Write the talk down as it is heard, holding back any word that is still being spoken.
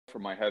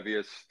from my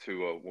heaviest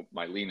to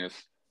my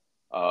leanest.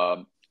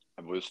 I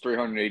was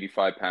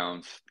 385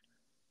 pounds.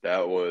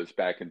 That was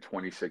back in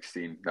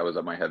 2016. That was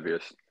at my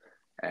heaviest.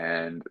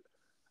 And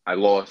I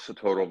lost a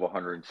total of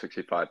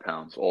 165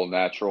 pounds, all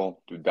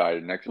natural through diet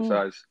and Mm.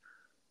 exercise.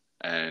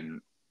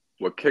 And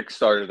what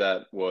kickstarted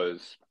that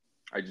was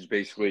I just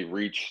basically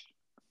reached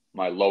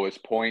my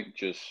lowest point.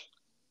 Just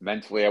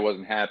mentally, I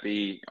wasn't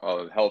happy,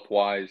 health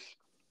wise.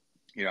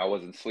 I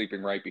wasn't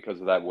sleeping right because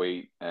of that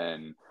weight.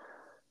 And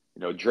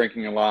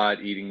drinking a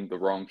lot, eating the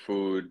wrong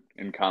food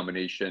in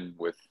combination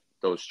with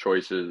those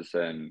choices.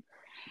 And,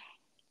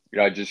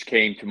 I just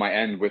came to my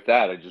end with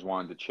that. I just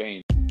wanted to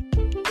change.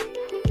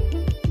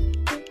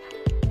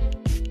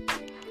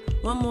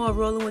 Want more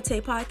Rolling with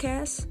Tay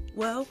podcast?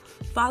 Well,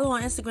 follow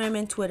on Instagram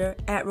and Twitter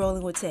at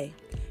Rolling with Tay.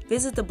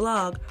 Visit the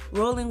blog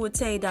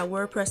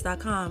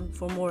rollingwithtay.wordpress.com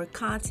for more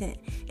content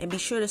and be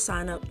sure to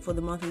sign up for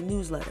the monthly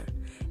newsletter.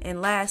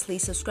 And lastly,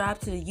 subscribe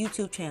to the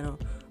YouTube channel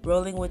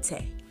Rolling with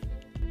Tay.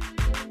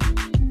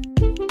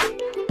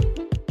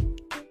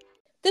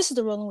 This is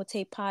the Rolling with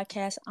Tay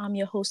podcast. I'm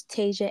your host,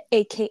 Tasia,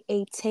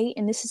 aka Tay,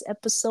 and this is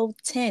episode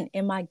 10,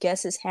 and my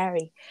guest is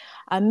Harry.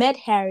 I met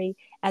Harry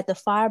at the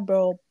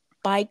Fireborough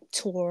Bike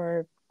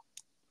Tour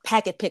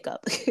packet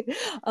pickup.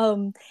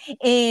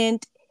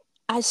 And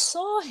I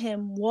saw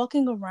him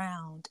walking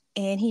around,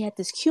 and he had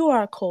this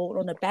QR code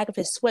on the back of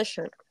his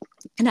sweatshirt.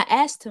 And I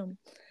asked him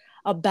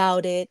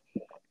about it,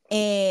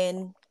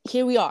 and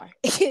here we are.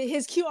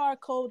 His QR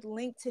code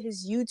linked to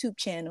his YouTube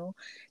channel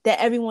that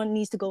everyone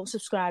needs to go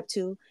subscribe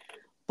to.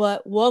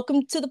 But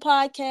welcome to the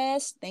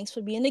podcast. Thanks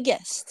for being a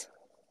guest.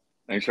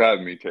 Thanks for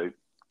having me, Kate.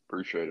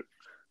 Appreciate it.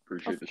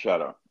 Appreciate the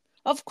shout out.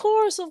 Of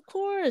course.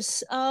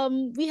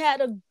 We had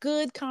a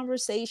good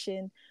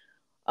conversation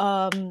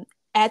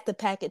at the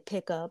packet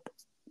pickup,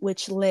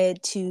 which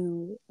led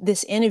to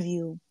this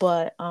interview.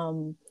 But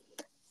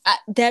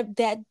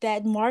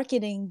that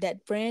marketing,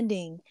 that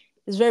branding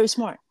is very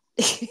smart.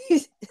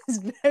 It's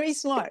very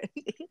smart.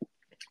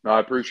 No, I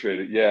appreciate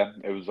it. Yeah,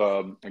 it was.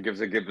 It gives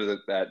it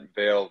that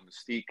veil of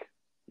mystique,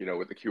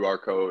 with the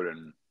QR code,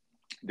 and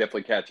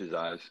definitely catches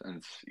eyes, and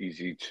it's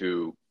easy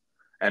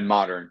and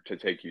modern to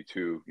take you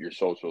to your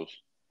socials,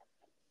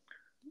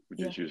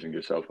 just using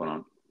your cell phone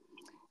on.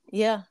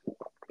 Yeah,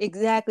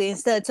 exactly.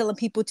 Instead of telling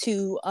people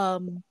to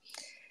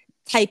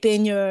type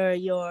in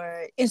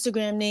your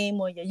Instagram name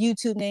or your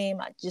YouTube name,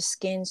 I just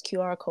scans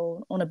QR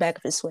code on the back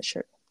of his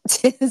sweatshirt.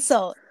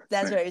 So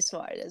that's very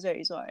smart.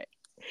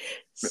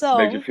 So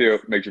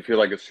Makes you feel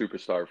like a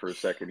superstar for a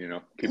second.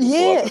 People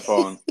pull out yeah, their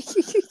phone,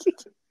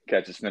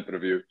 catch a snippet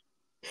of you.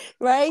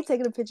 right.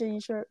 Taking a picture of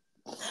your shirt.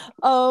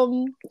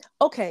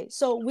 Okay,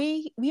 so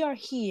we are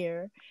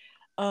here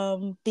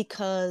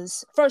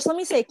because first, let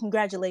me say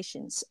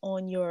congratulations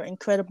on your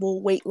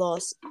incredible weight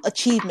loss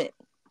achievement.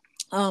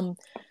 Um,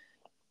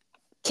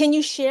 Can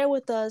you share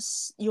with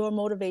us your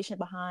motivation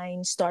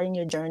behind starting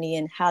your journey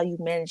and how you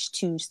managed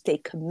to stay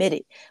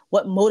committed?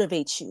 What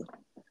motivates you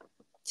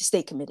to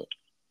stay committed?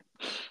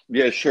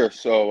 Yeah, sure.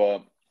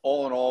 So,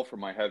 all in all, from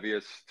my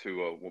heaviest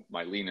to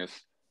my leanest,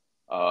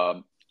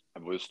 I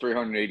was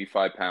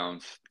 385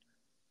 pounds.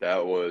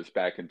 That was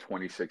back in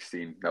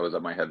 2016. That was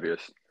at my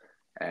heaviest.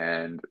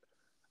 And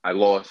I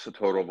lost a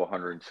total of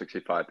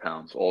 165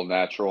 pounds, all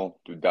natural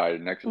through diet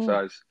and Mm.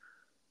 exercise.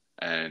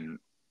 And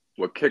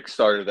what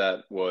kickstarted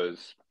that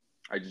was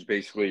I just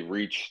basically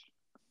reached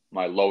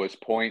my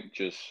lowest point.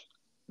 Just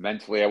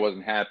mentally, I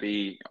wasn't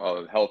happy,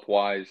 health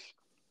wise.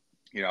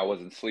 I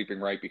wasn't sleeping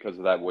right because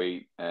of that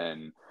weight.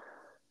 And,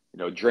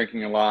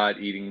 drinking a lot,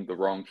 eating the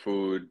wrong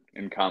food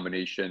in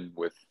combination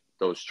with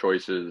those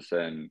choices.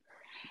 And,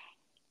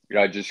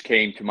 I just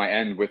came to my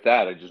end with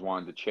that. I just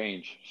wanted to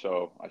change.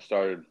 So I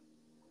started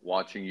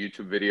watching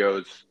YouTube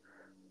videos,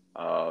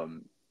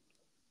 um,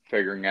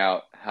 figuring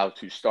out how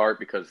to start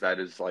because that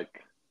is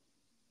like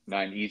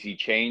not an easy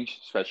change,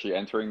 especially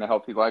entering the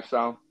healthy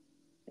lifestyle.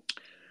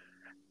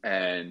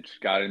 And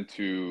got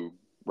into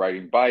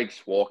riding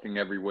bikes, walking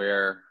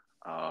everywhere,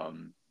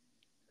 um,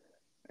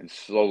 and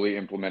slowly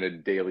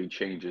implemented daily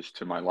changes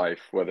to my life,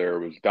 whether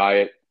it was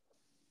diet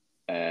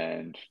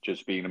and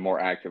just being a more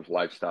active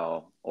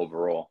lifestyle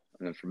overall.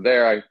 And then from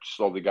there, I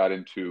slowly got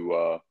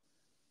into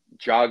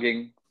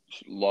jogging,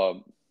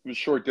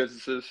 short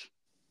distances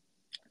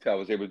until I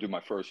was able to do my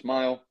first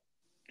mile.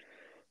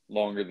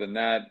 Longer than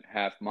that,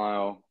 half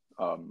mile,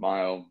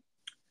 mile,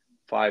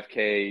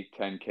 5K,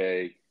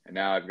 10K, and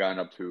now I've gotten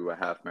up to a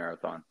half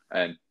marathon.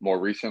 And more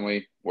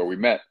recently, where we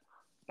met,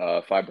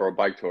 Fireborough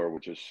Bike Tour,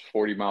 which is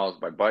 40 miles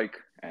by bike.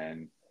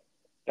 And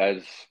that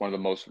is one of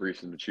the most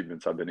recent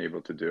achievements I've been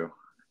able to do.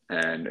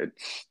 And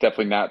it's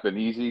definitely not been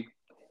easy,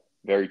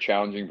 very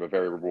challenging, but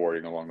very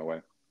rewarding along the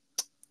way.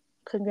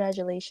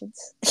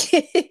 Congratulations.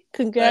 Thank you.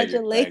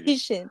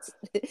 Congratulations.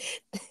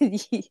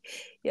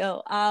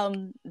 Yo,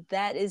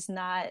 that is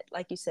not,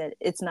 like you said,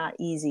 it's not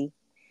easy.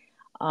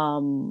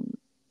 Um,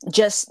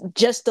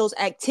 just those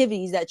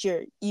activities that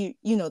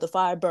the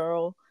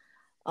Fireborough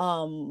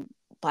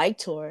bike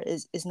tour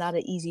is not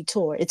an easy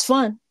tour. It's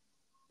fun,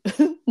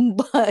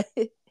 but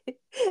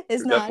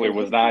It's It not.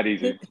 definitely was not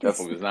easy. It's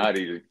Definitely was not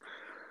easy.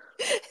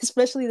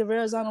 especially the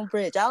horizontal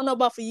bridge. I don't know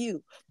about for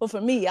you, but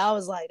for me, I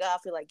was like, oh, I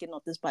feel like getting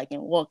off this bike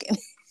and walking.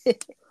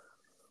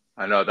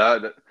 I know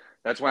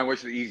that's why I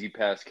wish the easy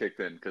pass kicked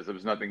in because there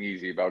was nothing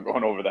easy about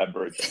going over that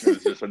bridge. It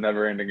was just a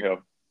never-ending hill.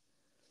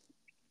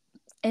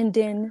 And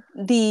then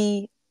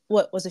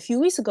what was a few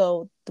weeks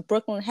ago, the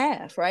Brooklyn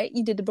half, right?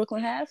 You did the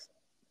Brooklyn half?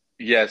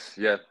 Yes,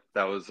 yeah,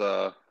 that was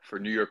for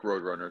New York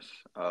Roadrunners.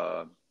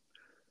 Uh,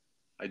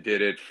 I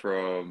did it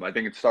from I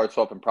think it starts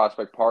off in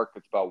Prospect Park.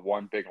 It's about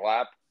one big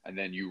lap, and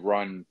then you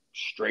run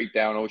straight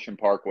down Ocean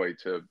Parkway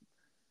to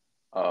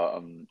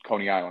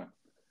Coney Island.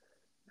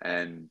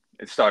 And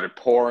it started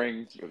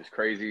pouring. It was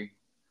crazy,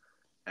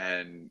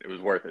 and it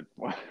was worth it.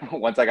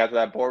 Once I got to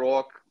that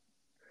boardwalk,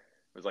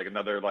 it was like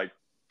another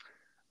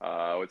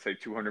I would say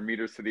 200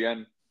 meters to the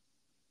end.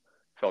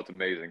 Felt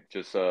amazing.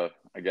 Just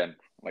again,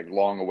 like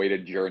long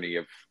awaited journey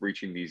of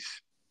reaching these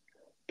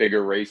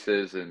bigger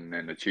races and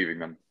achieving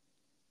them.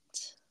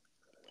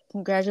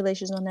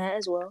 Congratulations on that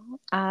as well.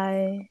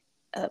 I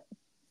uh,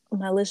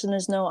 my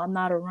listeners know I'm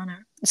not a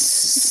runner,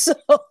 so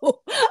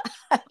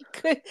I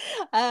could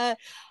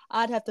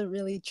I'd have to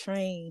really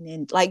train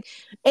and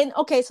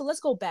okay. So let's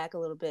go back a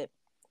little bit.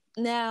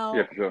 Yeah, Now,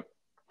 for sure.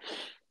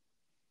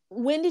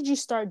 when did you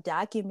start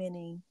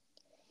documenting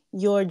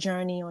your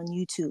journey on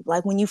YouTube?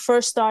 Like when you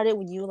first started,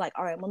 when you were like,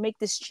 all right, I'm gonna make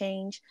this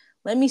change.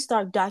 Let me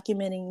start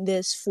documenting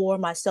this for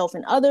myself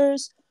and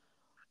others.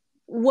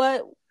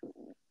 What?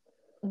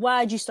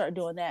 Why did you start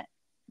doing that?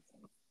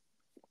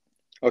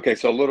 Okay,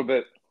 so a little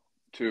bit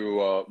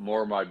to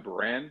more of my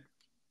brand.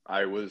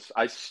 I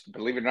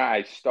believe it or not,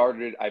 I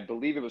started. I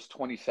believe it was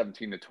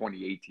 2017 to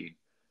 2018.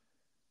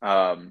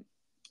 Um,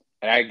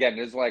 and again,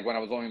 this is like when I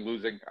was only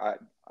losing.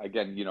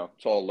 Again,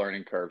 it's all a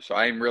learning curve. So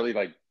I am really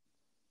like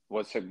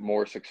was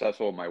more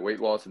successful in my weight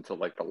loss until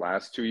like the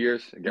last 2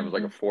 years. Again, it was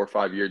like Mm-hmm. a 4 or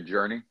 5 year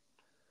journey.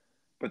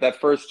 But that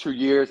first 2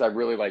 years, I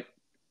really like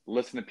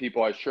listened to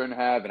people I shouldn't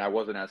have, and I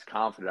wasn't as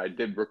confident. I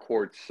did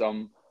record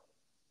some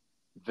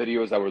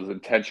videos that was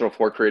intentional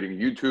for creating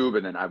YouTube,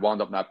 and then I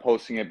wound up not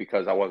posting it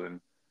because I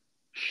wasn't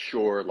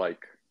sure.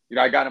 Like,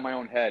 I got in my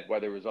own head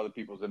whether it was other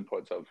people's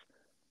inputs of,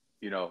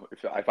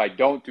 if I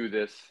don't do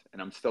this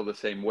and I'm still the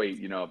same weight,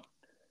 you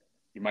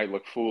might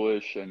look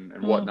foolish and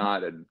Mm-hmm.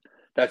 whatnot. And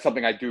that's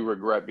something I do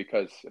regret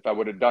because if I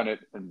would have done it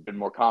and been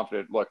more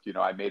confident, look,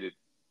 I made it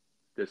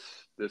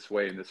this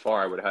way and this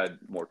far, I would have had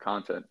more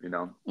content.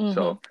 Mm-hmm.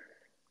 So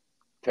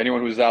to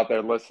anyone who's out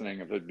there listening,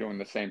 if they're doing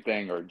the same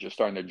thing or just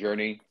starting their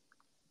journey,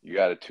 you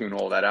got to tune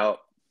all that out,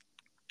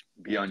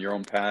 be on your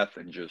own path,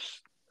 and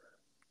just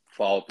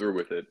follow through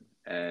with it.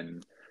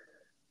 And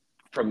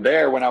from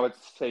there, when my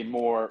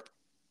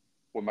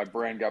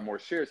brand got more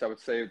serious, I would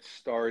say it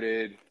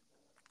started.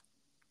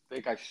 I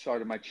think I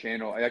started my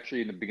channel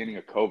actually in the beginning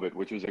of COVID,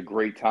 which was a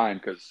great time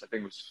because I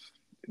think it was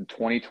in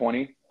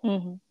 2020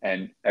 Mm-hmm.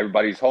 and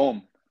everybody's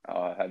home,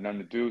 had nothing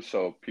to do.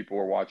 So people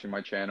were watching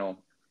my channel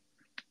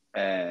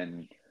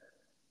and,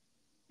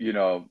 you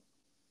know,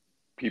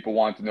 people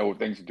wanted to know what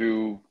things to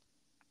do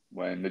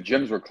when the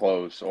gyms were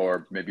closed,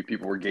 or maybe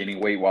people were gaining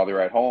weight while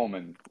they're at home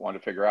and wanted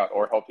to figure out,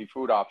 or healthy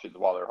food options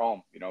while they're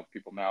home.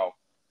 People now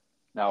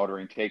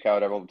ordering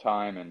takeout all the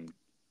time and,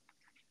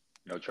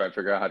 try to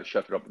figure out how to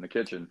chef it up in the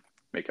kitchen,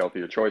 make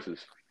healthier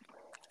choices.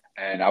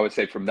 And I would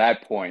say from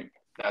that point,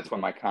 that's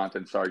when my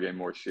content started getting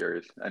more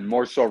serious. And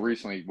more so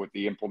recently with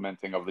the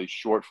implementing of the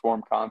short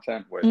form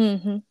content with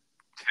Mm-hmm.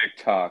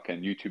 TikTok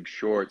and YouTube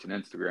Shorts and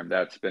Instagram,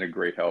 that's been a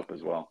great help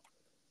as well,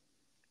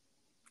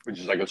 which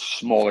is like a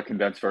smaller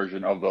condensed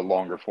version of the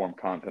longer form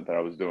content that I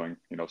was doing,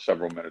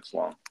 several minutes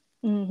long.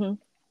 Mm-hmm.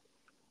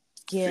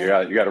 So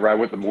Yeah. you got to ride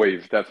with them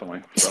waves,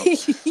 definitely. So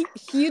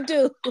You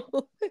do.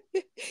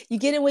 You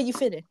get in where you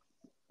fit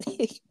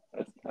in.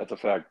 that's a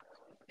fact.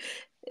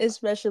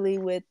 Especially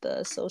with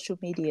social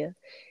media.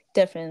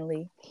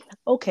 Definitely.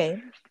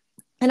 Okay.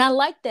 And I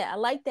like that. I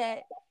like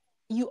that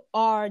you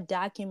are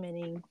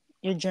documenting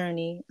your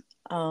journey.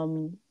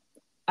 Um,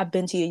 I've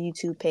been to your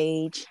YouTube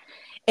page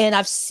and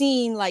I've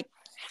seen like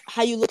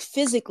how you look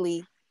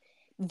physically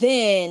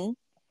then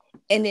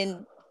and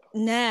then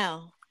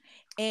now.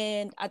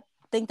 And I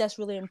think that's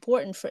really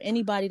important for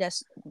anybody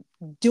that's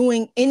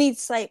doing any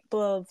type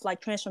of like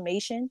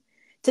transformation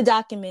to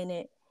document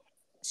it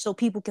so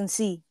people can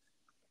see.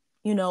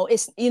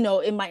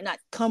 It might not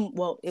come,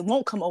 well, it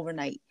won't come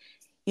overnight.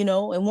 It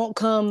won't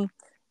come,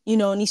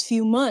 in these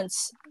few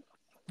months,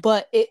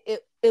 but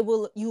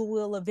you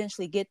will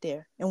eventually get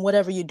there. And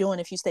whatever you're doing,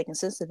 if you stay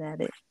consistent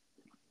at it.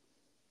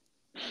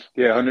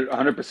 Yeah,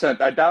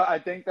 100%. I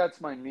think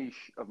that's my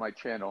niche of my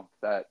channel,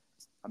 that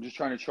I'm just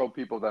trying to show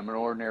people that I'm an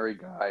ordinary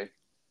guy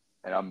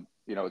and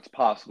it's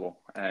possible.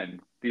 And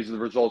these are the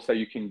results that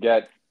you can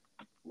get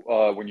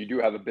when you do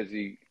have a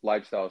busy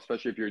lifestyle,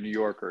 especially if you're a New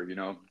Yorker.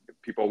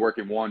 People are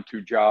working 1,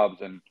 2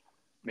 jobs and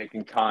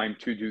making time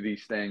to do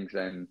these things.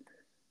 And,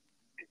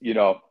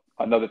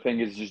 another thing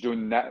is just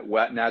doing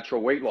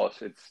natural weight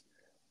loss.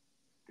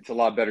 It's a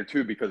lot better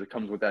too, because it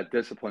comes with that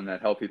discipline,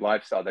 that healthy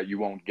lifestyle that you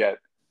won't get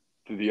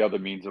through the other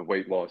means of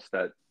weight loss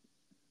that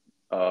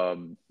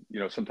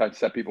sometimes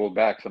set people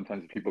back.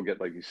 Sometimes people get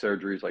like these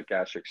surgeries like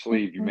gastric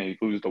sleeve. You Mm-hmm. may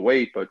lose the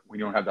weight, but when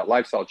you don't have that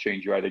lifestyle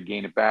change, you either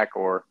gain it back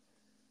or,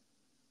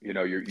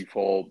 you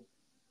fall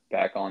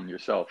back on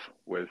yourself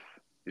with,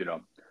 you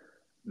know,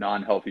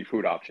 non-healthy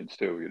food options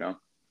too.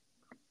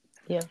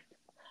 Yeah,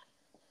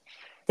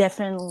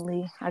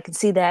 definitely. I can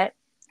see that.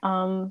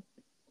 Um,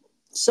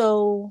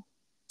 so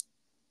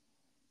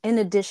in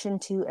addition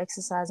to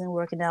exercising,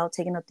 working out,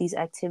 taking up these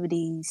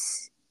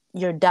activities,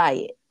 your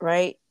diet,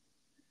 right,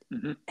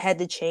 Hmm. had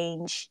to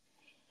change.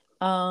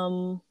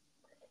 Um,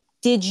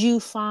 did you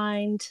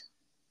find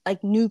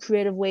like new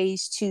creative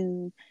ways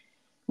to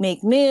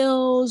make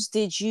meals?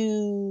 Did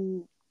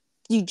you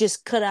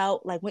just cut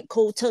out like went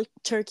cold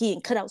turkey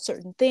and cut out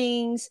certain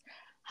things?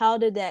 How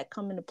did that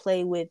come into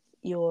play with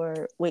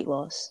your weight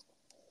loss?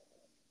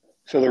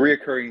 So the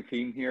reoccurring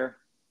theme here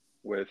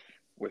with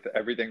with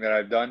everything that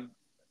I've done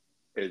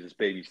is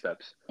baby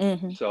steps.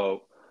 Mm-hmm.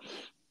 So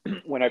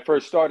when I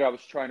first started, I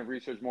was trying to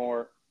research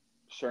more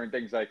certain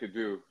things I could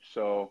do.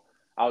 So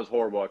I was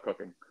horrible at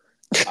cooking.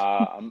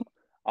 Uh,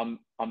 I'm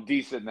I'm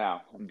decent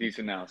now. I'm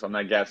decent now, so I'm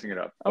not gassing it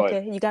up. But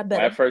Okay, you got when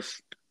I better.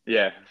 first,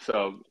 yeah.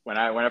 So when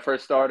I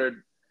first started,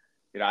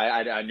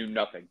 I knew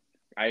nothing.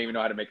 I didn't even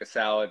know how to make a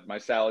salad. My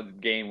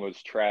salad game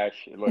was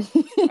trash.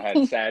 I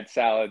had sad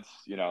salads.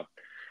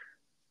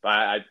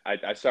 But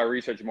I started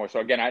researching more. So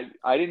again,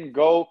 I didn't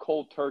go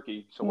cold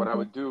turkey. So what I Mm-hmm.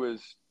 would do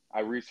is I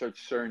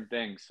researched certain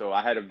things. So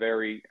I had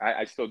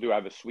I still do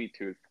have a sweet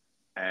tooth,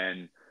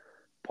 and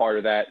part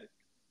of that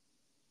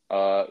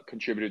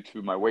contributed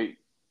to my weight,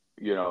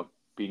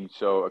 being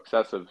so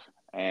excessive.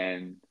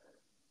 And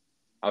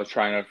I was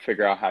trying to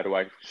figure out how do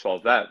I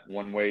solve that.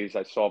 One ways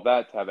I solved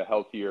that to have a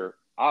healthier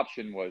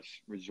option was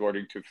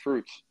resorting to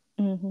fruits.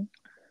 Mm-hmm.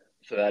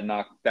 So that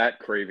knocked that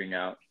craving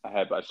out.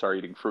 I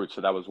started eating fruit.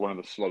 So that was one of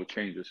the slow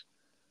changes.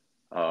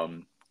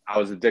 I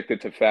was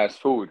addicted to fast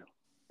food,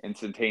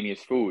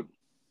 instantaneous food,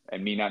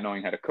 and me not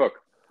knowing how to cook.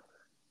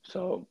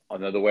 So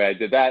another way I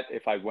did that,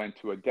 if I went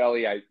to a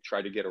deli, I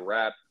tried to get a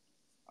wrap.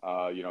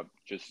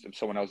 Just if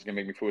someone else is gonna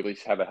make me food, at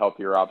least have a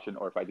healthier option.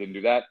 Or if I didn't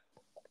do that,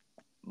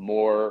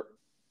 more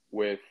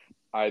with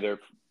either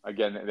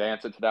again the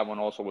answer to that one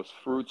also was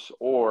fruits,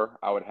 or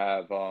I would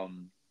have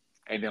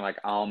anything like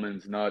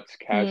almonds, nuts,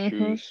 Mm-hmm.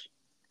 cashews,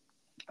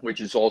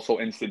 which is also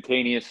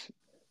instantaneous,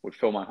 would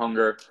fill my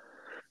hunger.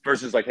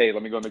 Versus like, hey,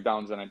 let me go to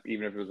McDonald's and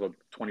even if it was a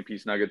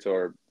 20-piece nuggets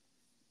or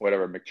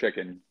whatever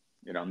McChicken,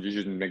 I'm just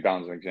using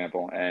McDonald's as an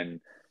example, and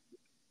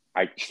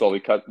I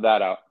slowly cut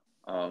that out.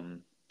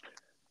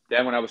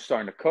 Then when I was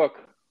starting to cook,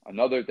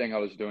 another thing I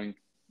was doing,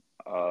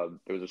 there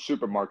was a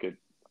supermarket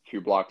a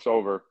few blocks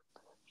over.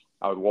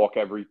 I would walk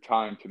every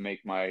time to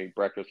make my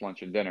breakfast,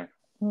 lunch, and dinner.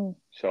 Mm.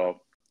 So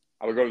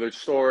I would go to the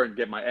store and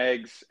get my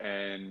eggs,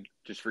 and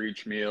just for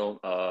each meal,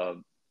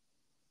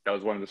 that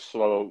was one of the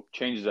slow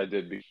changes I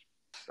did because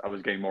I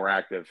was getting more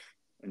active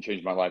and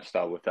changed my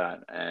lifestyle with that.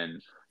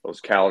 And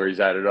those calories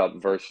added up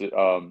versus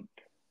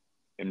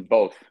in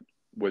both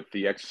with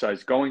the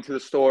exercise going to the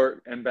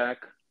store and back,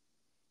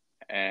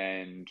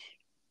 and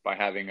by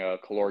having a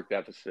caloric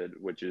deficit,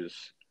 which is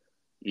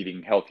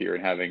eating healthier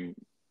and having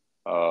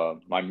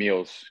my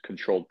meals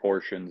controlled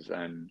portions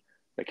and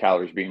the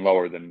calories being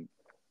lower than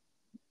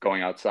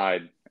going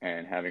outside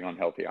and having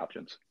unhealthy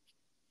options.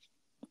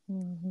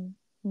 Mm-hmm.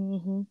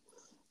 Mm-hmm.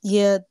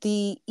 Yeah,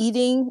 the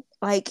eating,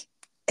 like,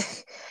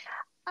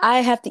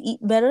 I have to eat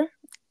better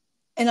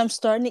and I'm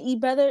starting to eat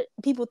better.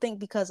 People think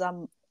because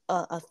I'm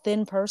a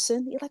thin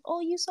person, you're like, oh,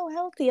 you're so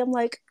healthy. I'm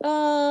like,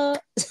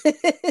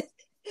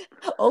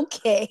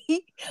 okay.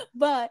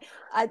 But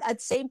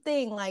I'd same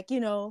thing, like,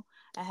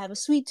 I have a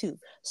sweet tooth.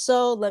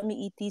 So let me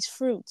eat these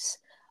fruits.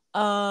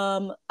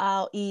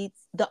 I'll eat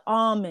the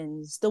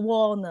almonds, the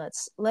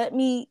walnuts. Let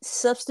me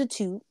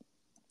substitute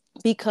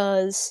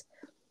because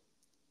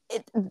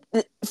it,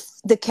 the,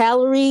 the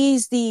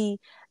calories, the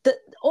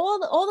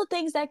all the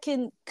things that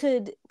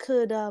could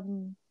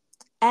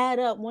add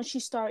up once you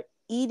start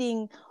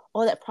eating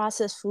all that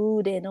processed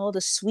food and all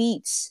the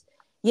sweets.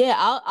 Yeah,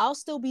 I'll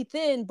still be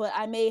thin, but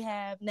I may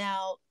have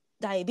now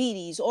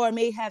diabetes or I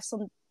may have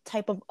some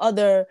type of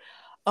other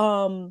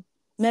um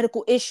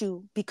medical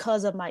issue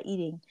because of my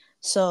eating.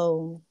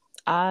 So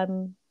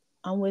I'm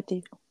I'm with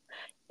you.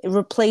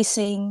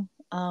 Replacing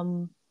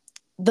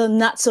the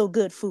not so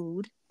good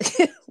food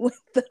with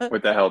the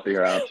With the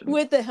healthier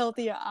options.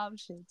 healthier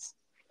options.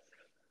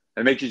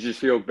 It makes you just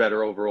feel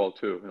better overall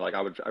too. Like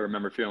I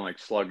remember feeling like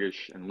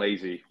sluggish and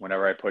lazy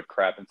whenever I put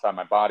crap inside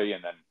my body,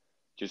 and then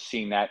just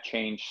seeing that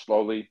change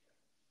slowly.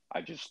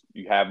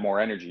 You have more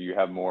energy, you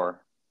have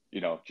more,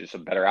 just a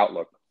better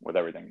outlook with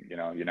everything.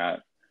 You're not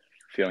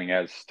feeling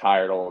as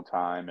tired all the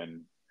time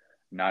and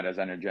not as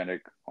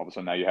energetic. All of a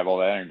sudden now you have all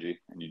that energy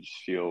and you just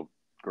feel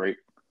great.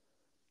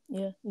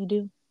 Yeah, you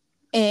do.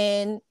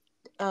 And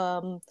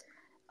um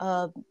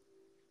uh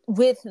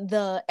with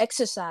the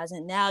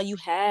exercising, now you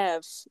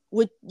have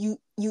with you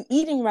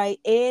eating right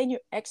and you're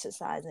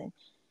exercising,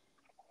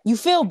 you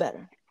feel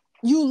better,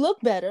 you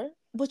look better,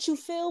 but you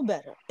feel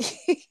better.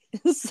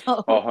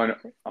 So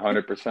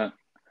 100%.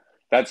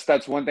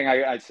 That's one thing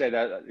I'd say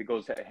that it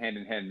goes hand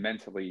in hand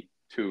mentally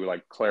too,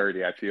 like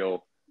clarity. I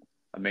feel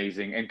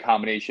amazing in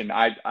combination.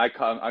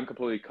 I'm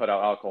completely cut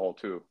out alcohol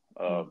too,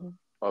 Mm-hmm.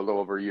 a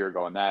little over a year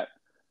ago, and that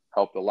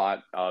helped a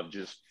lot.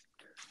 Just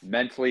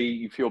mentally,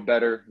 you feel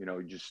better.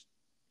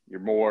 You're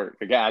more.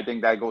 Again, I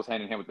think that goes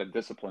hand in hand with the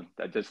discipline.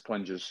 That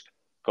discipline just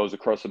goes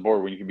across the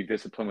board. When you can be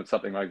disciplined with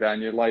something like that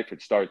in your life,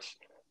 it starts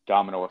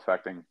domino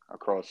affecting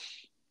across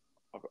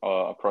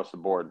the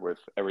board with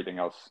everything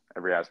else,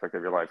 every aspect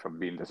of your life of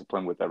being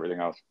disciplined with everything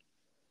else.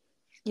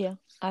 Yeah,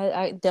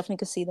 I definitely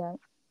could see that.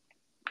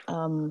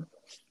 Um,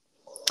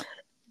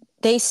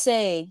 they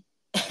say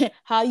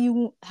how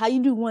you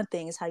do one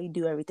thing is how you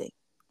do everything,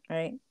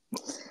 right?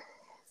 So,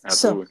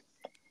 Absolutely.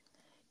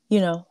 you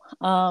know,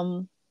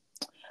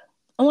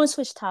 I want to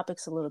switch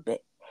topics a little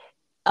bit.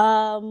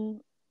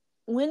 Um,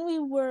 when we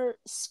were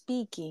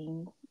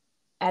speaking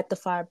at the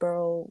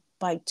Fireborough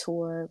bike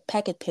tour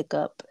packet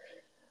pickup,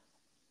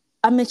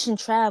 I mentioned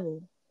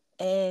travel,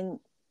 and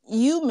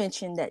you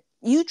mentioned that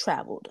you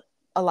traveled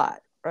a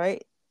lot,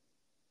 right?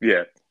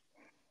 Yeah.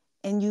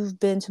 And you've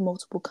been to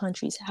multiple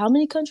countries. How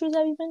many countries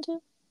have you been to?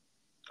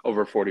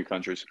 Over 40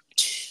 countries.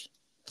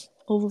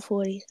 Over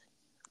 40.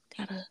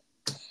 Gotta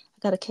I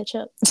gotta catch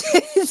up.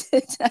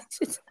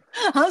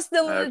 I'm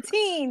still in Uh, the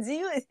teens.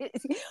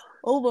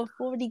 Over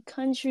 40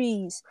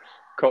 countries.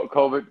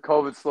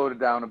 COVID slowed it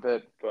down a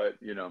bit, but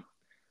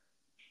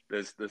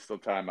there's still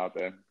time out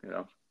there.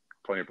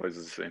 Plenty of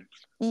places to see.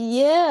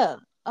 Yeah.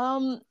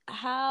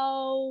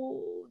 How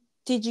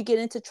did you get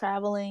into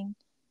traveling?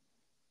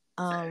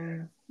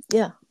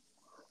 Yeah.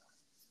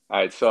 All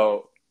right,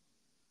 so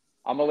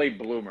I'm a late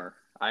bloomer.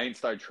 I ain't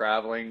started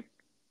traveling.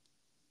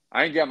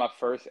 I didn't get on my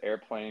first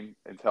airplane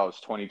until I was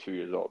 22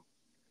 years old.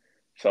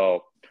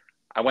 So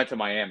I went to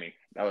Miami.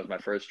 That was my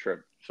first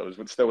trip. So it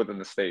was still within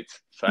the States.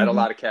 So I had a Mm-hmm.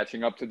 lot of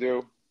catching up to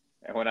do.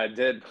 And when I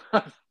did,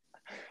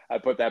 I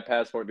put that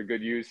passport to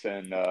good use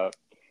and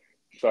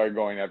started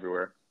going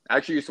everywhere. I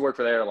actually used to work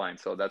for the airline,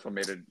 so that's what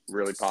made it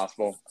really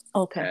possible.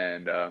 Okay.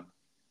 And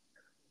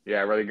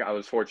yeah, I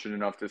was fortunate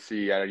enough to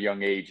see at a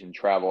young age and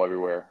travel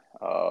everywhere.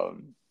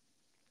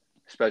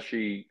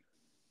 Especially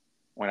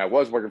when I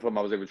was working for them,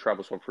 I was able to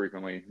travel so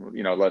frequently,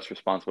 less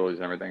responsibilities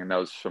and everything. And that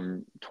was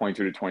from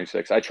 22 to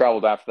 26. I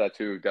traveled after that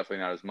too, definitely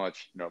not as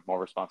much, more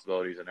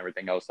responsibilities and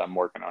everything else I'm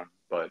working on.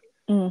 But,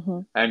 Mm-hmm.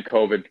 and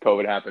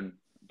COVID happened.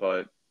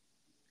 But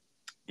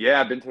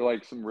yeah, I've been to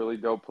like some really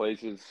dope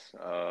places,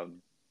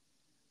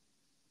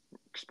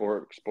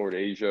 explored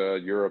Asia,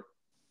 Europe,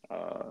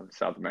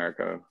 South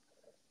America.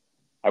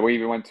 I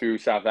even went to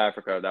South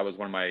Africa. That was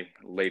one of my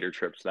later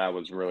trips. That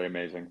was really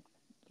amazing,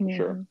 for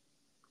sure. Mm-hmm.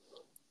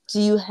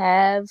 Do you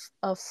have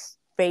a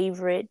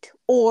favorite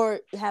or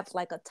have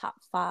like a top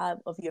five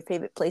of your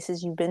favorite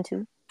places you've been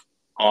to?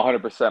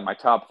 100%. My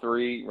top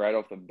three right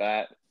off the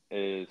bat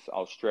is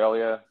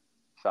Australia,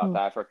 South Mm.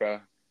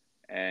 Africa,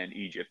 and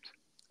Egypt.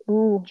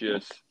 Ooh.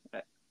 Just,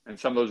 and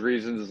some of those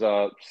reasons,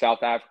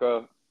 South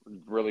Africa was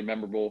really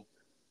memorable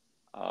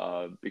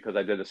because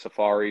I did a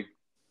safari.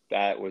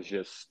 That was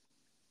just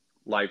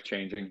life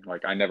changing.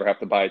 Like I never have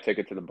to buy a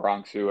ticket to the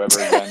Bronx Zoo ever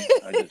again.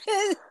 I just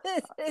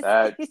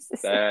that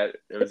that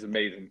it was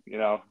amazing.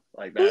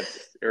 Like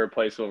that's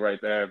irreplaceable right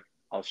there.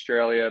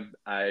 Australia,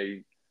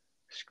 I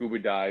scuba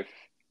dive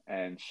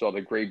and saw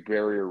the Great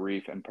Barrier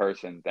Reef in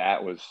person.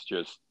 That was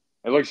just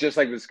it looks just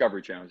like the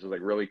Discovery Channel. It was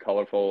like really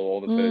colorful,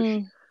 all the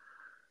fish.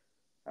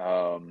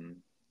 Mm. Um,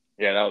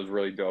 yeah, that was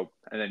really dope.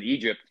 And then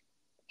Egypt,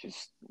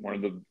 just one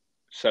of the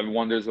seven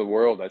wonders of the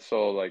world. I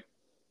saw like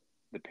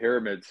the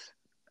pyramids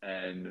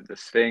and the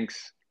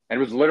Sphinx, and it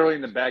was literally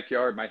in the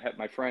backyard.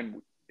 My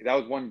friend, that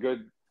was one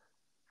good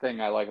thing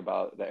I like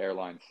about the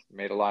airlines.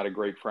 Made a lot of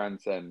great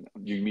friends, and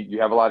you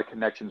have a lot of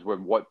connections with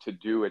what to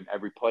do in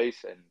every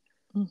place. And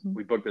Mm-hmm.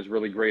 we booked this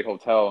really great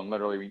hotel, and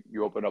literally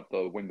you open up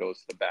the windows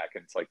to the back,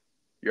 and it's like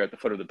you're at the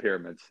foot of the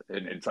pyramids,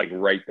 and it's like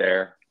right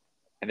there.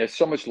 And it's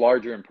so much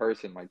larger in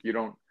person. Like you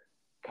don't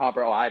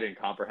comprehend. Oh, I didn't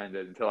comprehend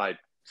it until I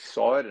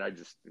saw it, and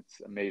it's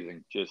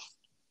amazing. Just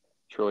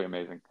truly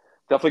amazing.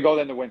 Definitely go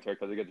there in the winter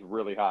because it gets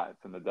really hot.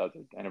 It's in the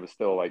desert, and it was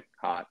still like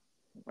hot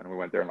when we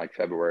went there in like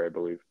February, I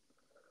believe.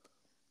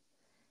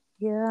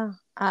 Yeah.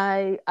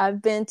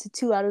 I've been to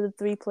two out of the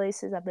three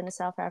places. I've been to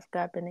South Africa,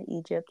 I've been to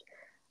Egypt.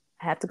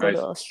 I have to go to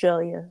Nice.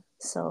 Australia.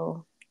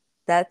 So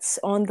that's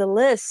on the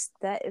list.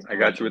 That is I on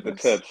got you the with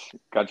the list. tips.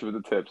 Got you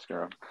with the tips,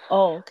 girl.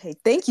 Oh, okay.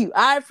 Thank you.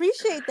 I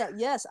appreciate that.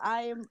 Yes,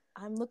 I'm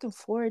looking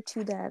forward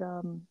to that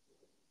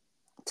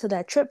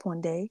trip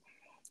one day.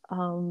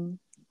 Um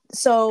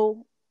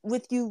so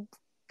with you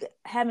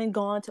having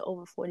gone to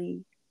over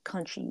 40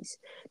 countries,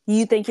 do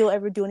you think you'll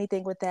ever do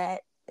anything with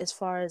that as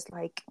far as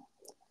like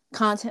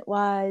content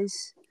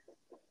wise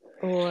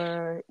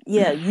or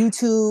yeah,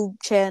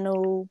 YouTube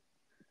channel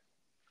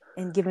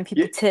and giving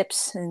Yeah, people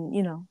tips and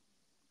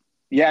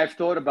yeah. I've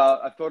thought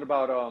about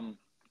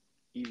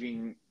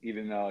even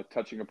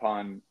touching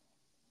upon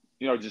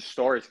just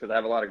stories because I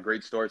have a lot of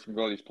great stories from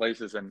going to these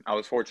places, and I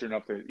was fortunate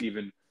enough to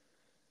even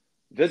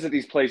visit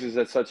these places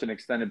at such an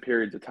extended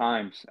periods of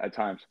times. At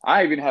times,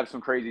 I even have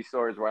some crazy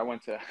stories where I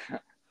went to.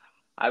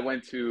 I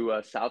went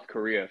to South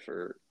Korea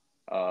for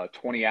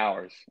 20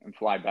 hours and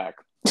fly back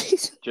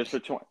just for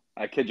 20.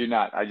 I kid you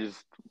not.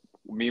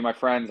 Me and my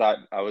friends, I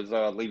was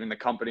leaving the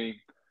company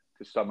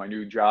to start my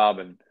new job,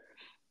 and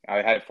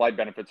I had flight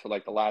benefits for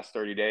like the last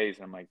 30 days.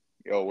 And I'm like,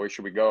 yo, where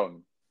should we go?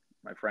 And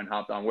my friend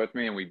hopped on with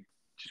me, and we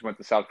just went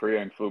to South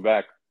Korea and flew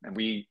back. And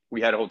we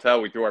had a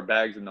hotel. We threw our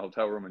bags in the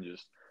hotel room and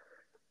just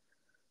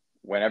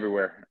went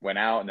everywhere, went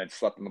out, and then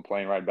slept on the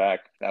plane right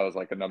back. That was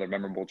like another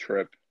memorable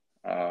trip.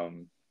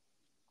 Um,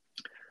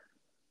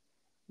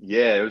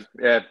 it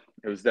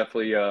was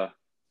definitely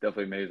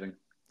amazing.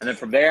 And then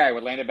from there, I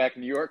landed back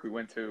in New York.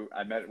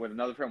 I met with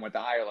another friend, went to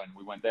Ireland.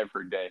 We went there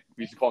for a day.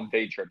 We used to call them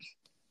day trips.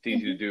 It's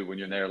easy to Mhm. do when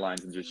you're in the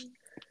airlines, and just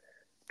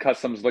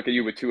customs look at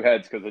you with two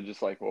heads because they're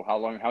just like, well, how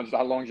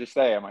long is your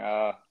stay? I'm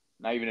like,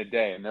 not even a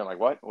day. And they're like,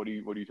 what are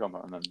you talking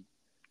about? And then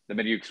the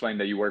minute you explain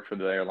that you work for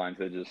the airlines,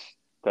 they just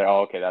say,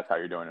 oh, okay, that's how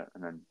you're doing it.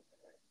 And then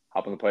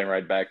hop on the plane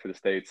right back to the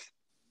States.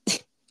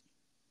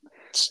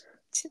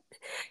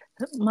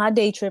 My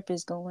day trip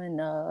is going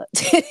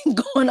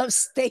going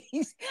upstate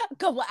a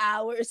couple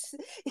hours.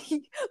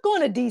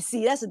 Going to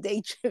DC. That's a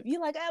day trip.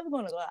 You're like, I'm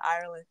going to go to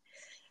Ireland.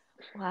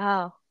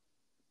 Wow.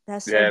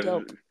 That's so Yeah,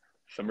 dope.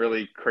 some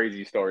really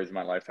crazy stories in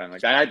my lifetime.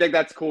 Like, I think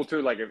that's cool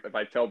too. Like, if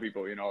I tell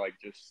people, like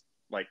just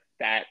like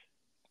that,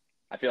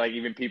 I feel like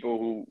even people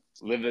who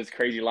live this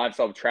crazy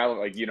lifestyle of travel,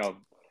 like,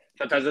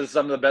 sometimes this is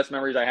some of the best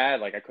memories I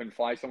had. Like, I couldn't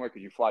fly somewhere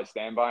because you fly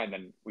standby, and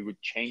then we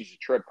would change the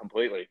trip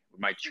completely. We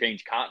might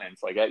change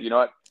continents. Like, you know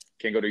what?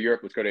 Can't go to Europe.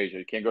 Let's go to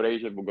Asia. Can't go to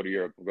Asia. We'll go to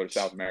Europe. We'll go to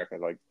South America.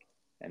 Like,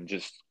 and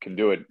just can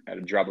do it at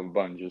a drop of a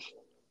button. Just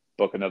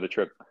book another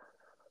trip.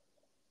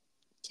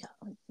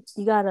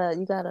 You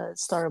gotta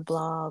start a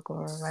blog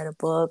or write a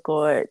book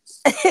or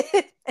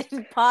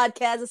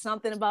podcast or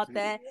something about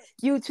that.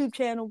 YouTube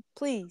channel,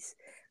 please.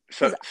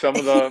 So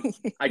Because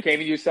I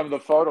can't even use some of the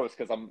photos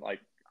because I'm like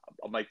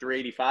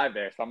 385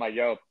 there. So I'm like,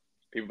 yo,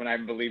 people might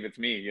even believe it's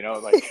me.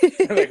 Like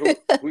like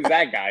who's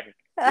that guy?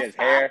 He has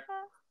hair,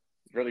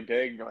 he's really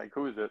big. You're like,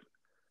 who is it?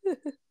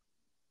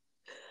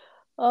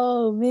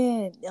 Oh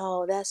man,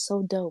 oh that's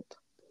so dope.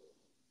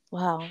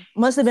 Wow,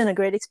 must have been a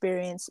great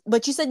experience.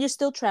 But you said you're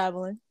still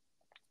traveling.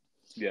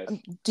 Yes.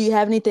 Do you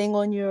have anything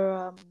on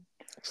your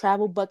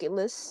travel bucket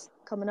list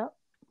coming up?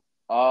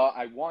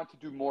 I want to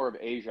do more of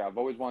Asia. I've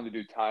always wanted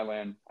to do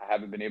Thailand. I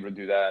haven't been able to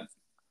do that.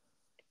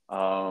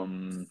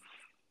 Um,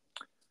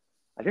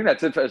 I think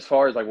that's it as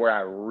far as like where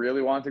I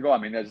really want to go. I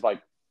mean, there's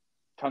like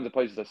tons of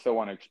places I still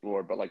want to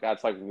explore, but like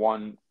that's like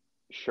one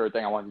sure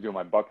thing I want to do on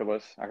my bucket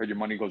list. I heard your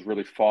money goes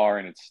really far,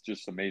 and it's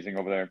just amazing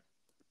over there.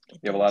 It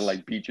You have a lot of does.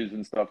 like beaches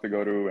and stuff to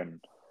go to, and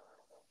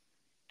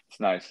it's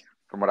nice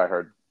from what I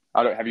heard.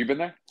 I don't, have you been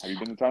there? Have you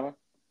been to Thailand?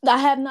 I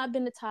have not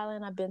been to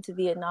Thailand. I've been to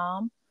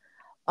Vietnam.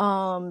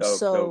 Dope, dope.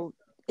 So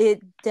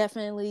it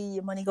definitely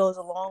your money goes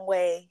a long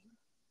way.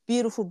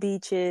 Beautiful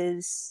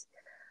beaches.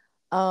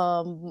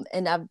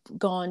 And I've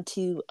gone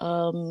to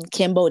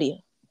Cambodia.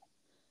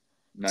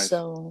 Nice.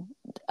 So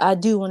I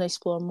do want to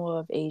explore more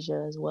of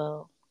Asia as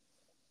well.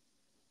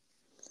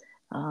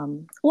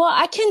 Well,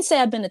 I can say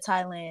I've been to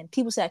Thailand.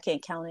 People say I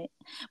can't count it,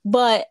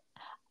 but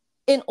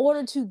in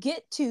order to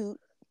get to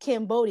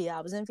Cambodia,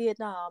 I was in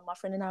Vietnam. My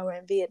friend and I were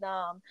in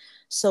Vietnam,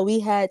 so we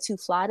had to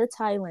fly to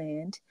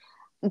Thailand,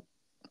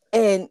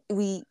 and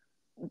we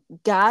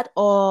got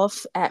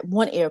off at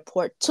one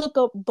airport, took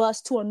a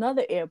bus to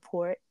another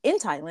airport in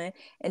Thailand,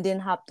 and then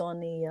hopped on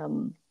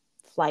the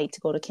flight to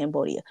go to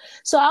Cambodia.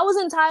 So I was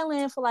in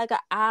Thailand for like an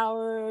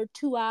hour,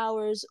 2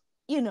 hours,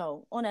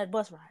 on that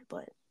bus ride,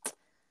 but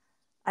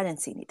I didn't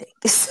see anything.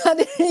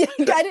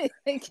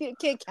 I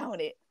can't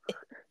count it.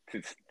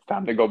 It's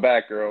time to go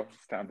back, girl.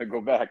 It's time to go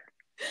back.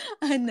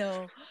 I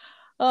know.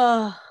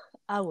 Uh,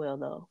 I will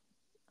though.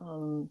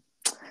 Um,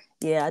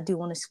 yeah, I do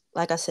want to,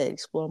 like I said,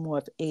 explore more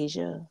of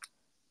Asia.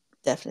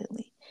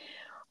 Definitely.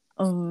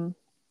 Um,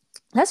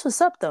 that's what's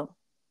up though.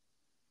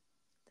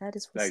 That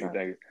is what's Thank you, up.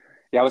 thank you.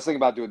 Yeah, I was thinking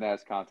about doing that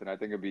as content. I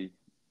think it'd be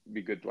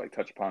good to like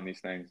touch upon these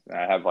things. And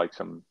I have like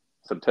some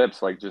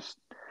tips, like just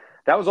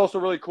that was also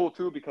really cool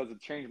too because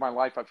it changed my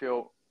life. I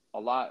feel a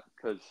lot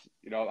because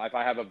if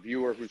I have a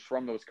viewer who's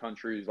from those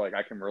countries, like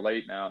I can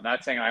relate now.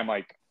 Not saying I'm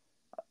like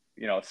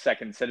a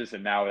second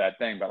citizen now of that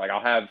thing, but like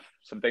I'll have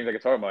some things I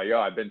can talk about. Yo,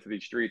 I've been to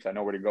these streets. I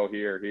know where to go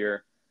here,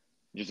 here.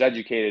 Just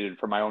educated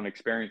from my own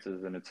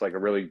experiences, and it's like a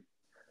really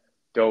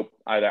dope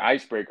either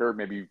icebreaker.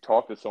 Maybe you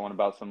talk to someone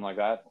about something like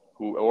that,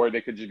 or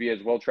they could just be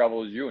as well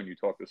traveled as you, and you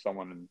talk to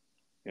someone, and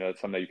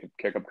it's something that you could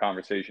kick up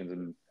conversations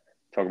and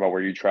talk about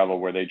where you travel,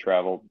 where they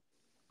travel.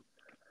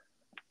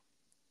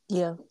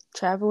 Yeah,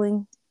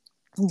 traveling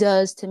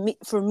does to me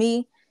for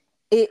me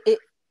it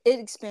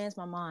expands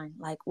my mind.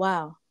 Like,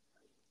 wow,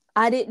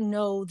 I didn't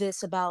know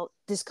this about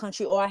this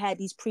country, or I had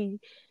these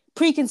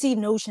preconceived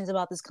notions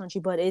about this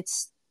country, but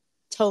it's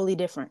totally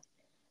different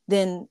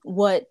than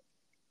what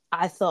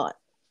I thought.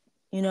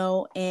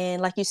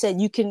 And like you said,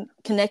 you can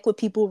connect with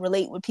people,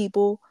 relate with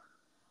people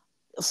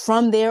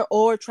from there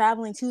or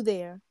traveling to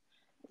there.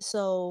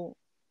 So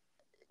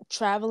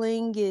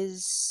traveling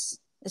is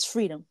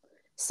freedom.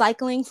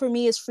 Cycling for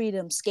me is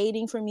freedom.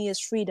 Skating for me is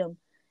freedom.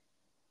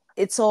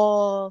 it's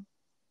all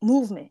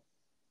movement.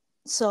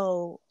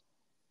 So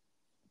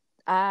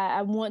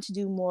I want to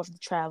do more of the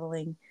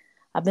traveling.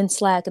 I've been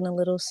slacking a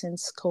little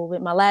since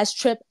COVID. My last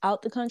trip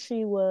out the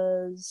country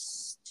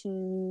was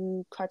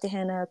to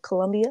Cartagena,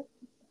 Colombia.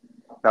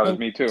 That was And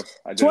me too.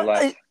 I did it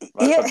last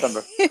yeah,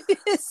 September.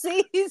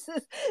 see,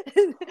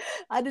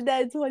 I did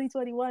that in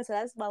 2021. So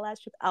that's my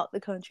last trip out the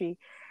country.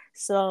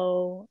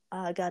 So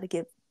I got to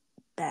get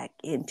back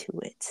into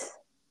it.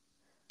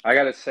 I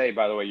gotta say,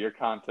 by the way, your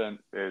content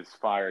is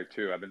fire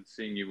too. I've been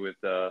seeing you with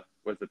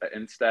was it the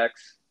Instax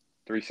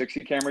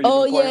 360 camera you've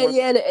Oh been playing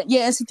yeah, with?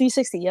 yeah,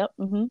 NC360. Yep.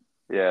 Mm-hmm.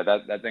 Yeah,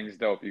 that thing's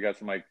dope. You got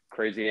some like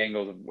crazy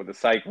angles with the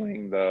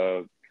cycling,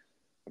 the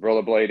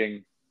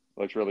rollerblading.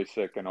 Looks really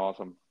sick and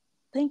awesome.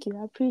 Thank you.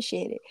 I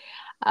appreciate it.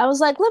 I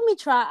was like, let me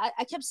try.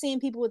 I kept seeing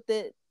people with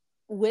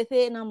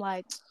it, and I'm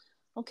like,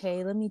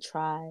 okay, let me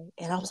try.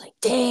 And I was like,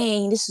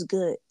 dang, this is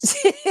good.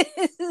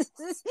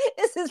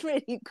 This is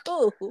really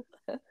cool.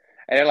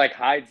 And it like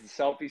hides the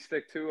selfie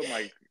stick too. I'm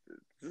like,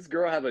 does this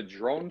girl have a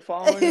drone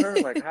following her?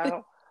 Like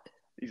how?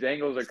 These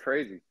angles are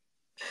crazy.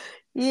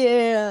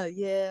 Yeah,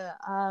 yeah.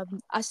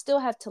 I still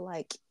have to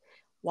like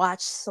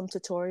watch some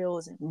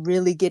tutorials and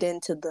really get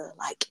into the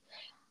like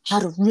how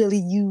to really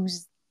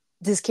use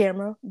this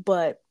camera,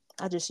 but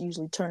I just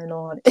usually turn it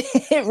on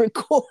and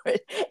record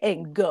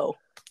and go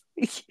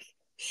and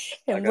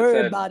Like I worry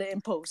said, about it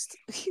in post.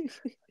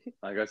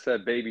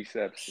 baby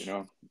steps.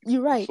 You're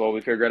You right.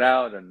 slowly figure it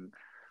out and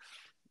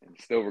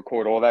still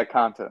record all that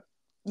content.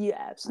 You're Good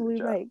absolutely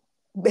job. right.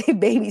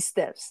 Baby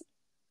steps.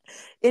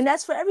 And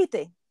that's for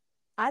everything,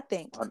 I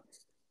think.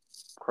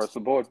 Across the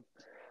board,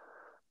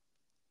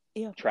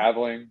 Yeah.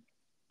 traveling,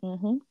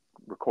 Mm-hmm.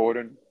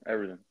 recording,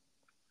 everything.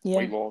 Yeah.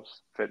 Weight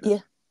loss, fitness. Yeah.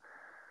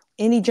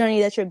 Any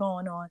journey that you're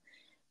going on,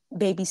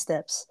 baby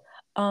steps.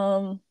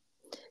 Um,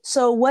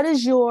 so what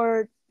is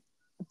your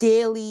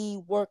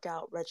daily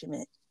workout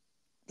regimen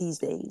these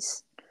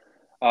days?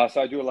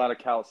 So I do a lot of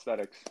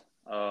calisthenics.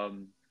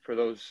 For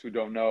those who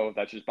don't know,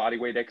 that's just body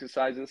weight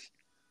exercises.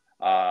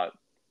 Uh,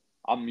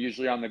 I'm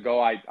usually on the go.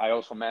 I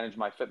also manage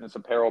my fitness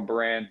apparel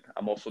brand.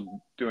 I'm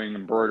also doing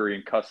embroidery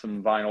and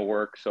custom vinyl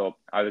work. So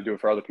I either do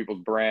it for other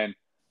people's brand,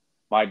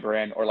 my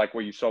brand, or like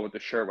what you saw with the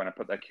shirt when I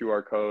put that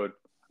QR code.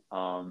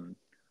 Um,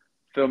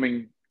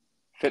 Filming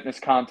fitness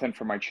content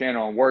for my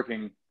channel and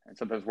working, and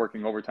sometimes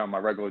working overtime my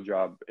regular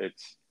job.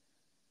 It's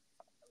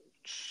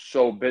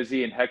so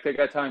busy and hectic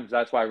at times.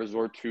 That's why I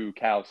resort to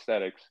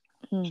calisthenics.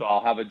 Mm. So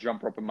I'll have a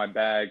jump rope in my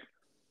bag.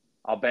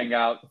 I'll bang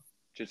out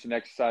just an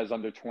exercise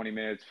under 20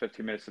 minutes,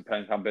 15 minutes,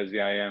 depends how busy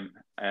I am,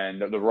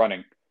 and the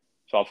running.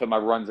 So I'll fit my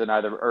runs in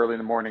either early in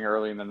the morning, or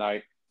early in the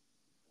night,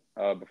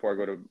 before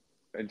I go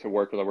into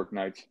work, because I work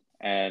nights.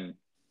 And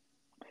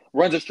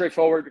runs are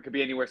straightforward. It could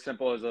be anywhere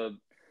simple as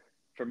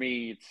for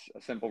me, it's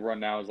a simple run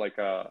now is like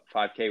a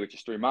 5K, which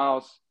is 3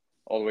 miles,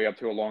 all the way up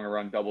to a longer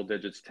run, double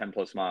digits, 10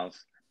 plus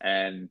miles.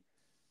 And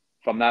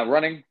if I'm not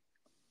running,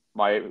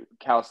 my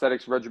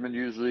calisthenics regimen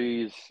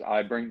usually is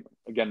I bring,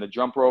 again, the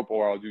jump rope,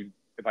 or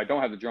if I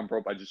don't have the jump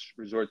rope, I just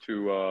resort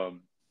to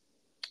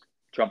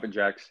jumping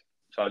jacks.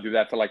 So I'll do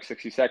that for like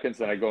 60 seconds.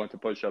 Then I go into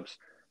push ups,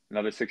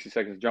 another 60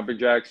 seconds, jumping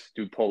jacks,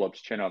 do pull ups,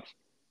 chin ups,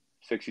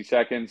 60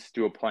 seconds,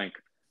 do a plank.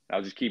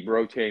 I'll just keep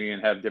rotating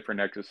and have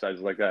different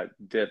exercises like that.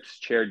 Dips,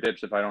 chair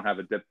dips if I don't have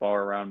a dip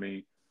bar around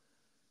me.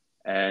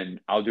 And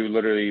I'll do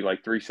literally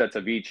like 3 sets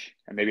of each,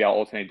 and maybe I'll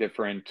alternate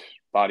different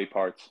body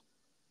parts.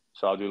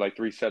 So I'll do like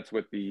 3 sets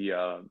with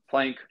the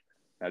plank.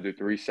 I'll do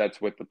 3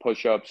 sets with the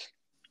push-ups,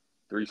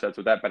 3 sets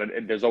with that. But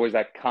there's always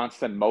that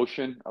constant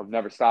motion of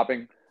never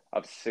stopping,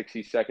 of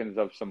 60 seconds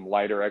of some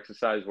lighter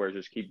exercise where I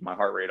just keep my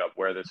heart rate up,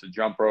 whether it's a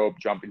jump rope,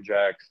 jumping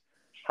jacks,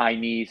 high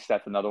knees.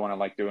 That's another one I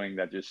like doing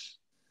that just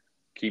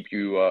keeps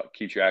you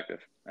active.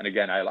 And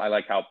again, I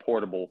like how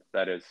portable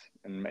that is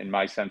in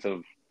my sense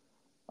of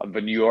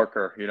a New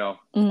Yorker,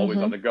 always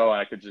on Mm-hmm. the go.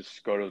 And I could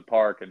just go to the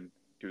park and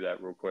do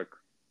that real quick.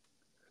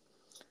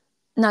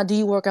 Now, do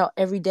you work out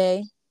every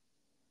day?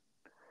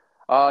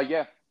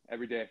 Yeah,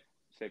 every day,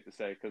 safe to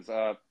say. Because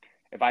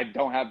if I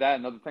don't have that,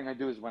 another thing I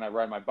do is when I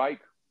ride my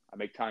bike, I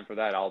make time for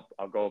that. I'll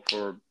go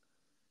for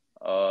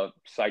a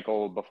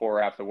cycle before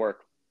or after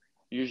work.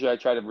 Usually I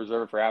try to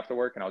reserve it for after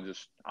work, and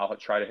I'll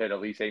try to hit at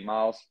least 8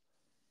 miles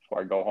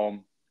before I go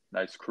home.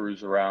 Nice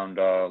cruise around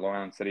Long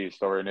Island City,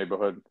 Astoria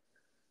neighborhood,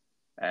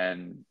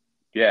 and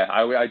yeah,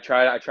 I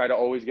try to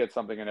always get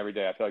something in every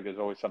day. I feel like there's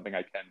always something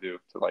I can do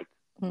to like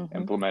Mm-hmm.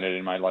 implement it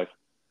in my life.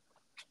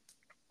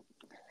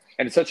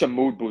 And it's such a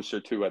mood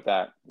booster too at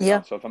that,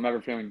 Yeah. So if I'm ever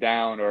feeling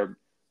down or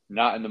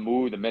not in the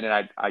mood, the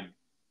minute I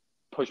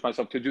push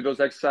myself to do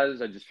those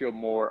exercises, I just feel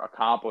more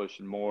accomplished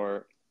and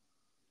more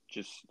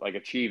just like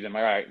achieved. Am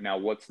I right? Now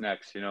what's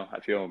next? I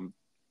feel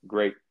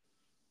great.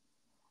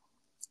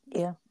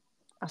 Yeah.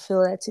 I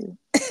feel that too.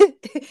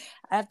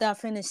 After I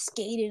finish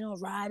skating or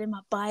riding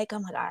my bike,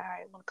 I'm like, all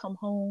right, I want to come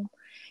home.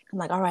 I'm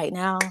like, all right,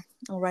 now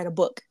I'll write a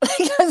book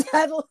because I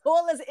have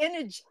all this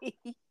energy.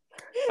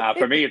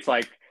 For me, it's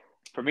like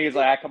For me, it's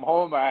like I come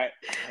home, I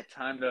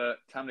time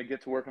to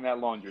get to work on that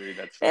laundry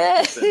that's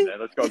sitting there.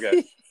 Let's go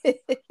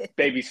get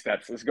baby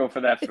steps. Let's go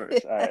for that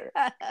first. All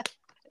right.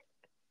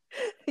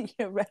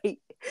 You're right.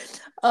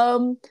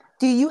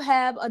 Do you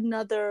have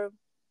another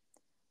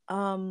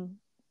um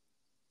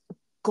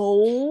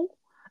goal?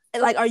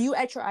 Like, are you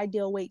at your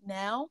ideal weight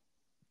now?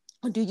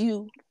 Or do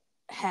you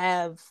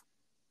have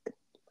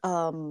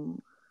a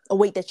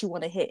weight that you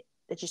want to hit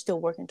that you're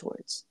still working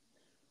towards?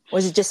 Or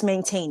is it just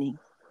maintaining?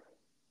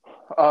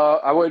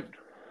 I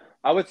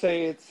would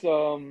say it's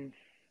I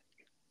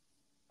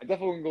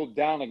definitely wouldn't go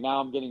down. Like now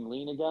I'm getting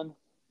lean again,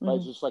 but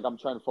it's Mm-hmm. just like I'm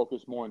trying to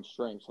focus more on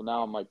strength. So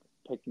now I'm like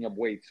picking up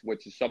weights,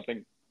 which is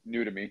something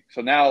new to me.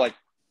 So now like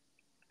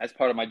as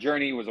part of my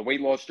journey, it was a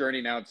weight loss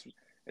journey. Now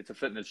it's a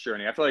fitness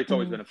journey. I feel like it's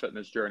always Mm-hmm. been a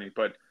fitness journey,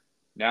 but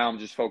now I'm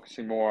just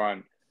focusing more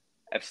on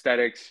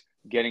aesthetics,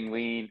 getting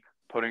lean,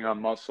 putting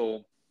on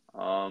muscle.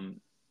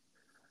 Um,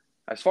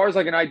 as far as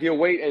like an ideal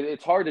weight,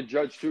 it's hard to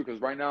judge too because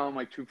right now I'm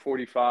like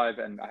 245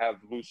 and I have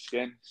loose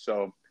skin,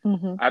 so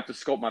Mm-hmm. I have to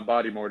sculpt my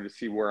body more to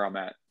see where I'm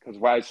at. Because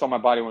when I saw my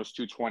body when it was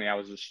 220, I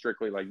was just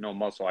strictly like no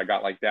muscle. I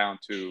got like down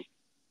to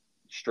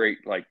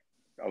straight, like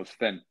I was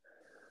thin.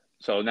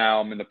 So now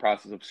I'm in the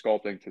process of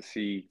sculpting to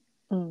see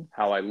Mm.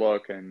 how I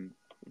look and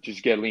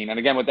just get lean. And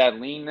again, with that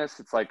leanness,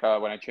 it's like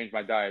when I change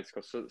my diets,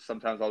 because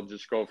sometimes I'll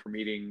just go from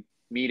eating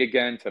meat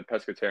again to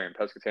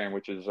pescatarian,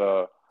 which is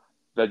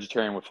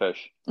vegetarian with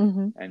fish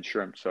Mm-hmm. and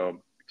shrimp,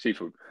 so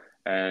seafood.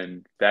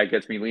 And that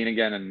gets me lean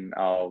again, and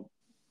I'll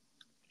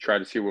try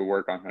to see what we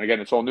work on. And again,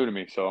 it's all new to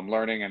me, so I'm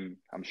learning and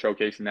I'm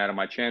showcasing that on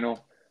my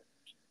channel.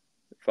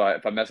 If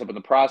I mess up in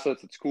the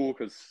process, it's cool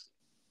because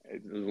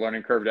it's a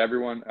learning curve to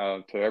everyone,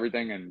 to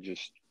everything, and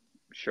just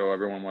show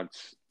everyone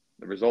what's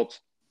the results.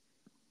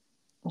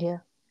 Yeah.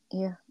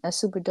 Yeah. That's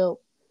super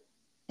dope.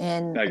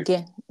 And Thank you.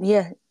 again,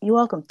 yeah, you're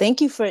welcome.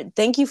 Thank you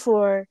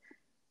for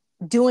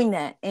doing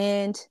that.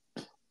 And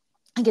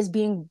I guess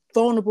being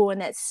vulnerable in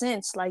that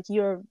sense, like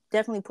you're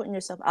definitely putting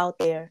yourself out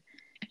there.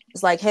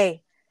 It's like,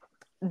 hey,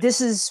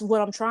 this is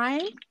what I'm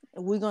trying.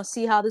 And we're gonna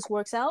see how this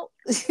works out.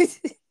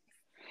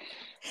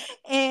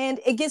 And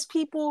it gets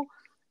people,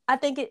 I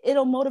think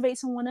it'll motivate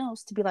someone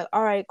else to be like,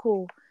 all right,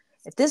 cool.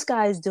 If this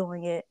guy is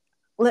doing it,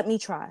 let me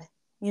try,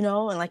 and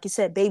like you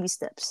said, baby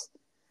steps.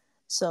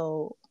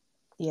 So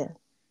yeah,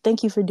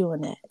 thank you for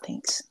doing that.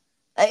 Thanks.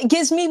 It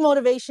gives me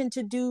motivation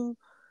to do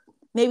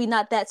maybe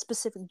not that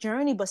specific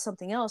journey, but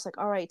something else. Like,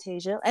 all right,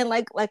 Tasia, and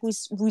like we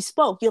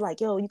spoke. You're like,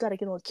 yo, you got to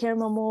get on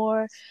camera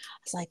more. I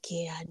was like,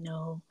 yeah, I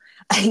know.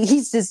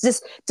 He's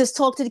just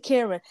talk to the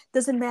camera.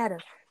 Doesn't matter.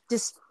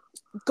 Just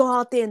go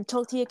out there and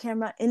talk to your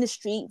camera in the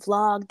street,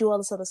 vlog, do all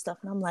this other stuff.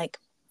 And I'm like,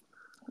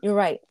 you're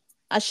right.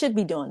 I should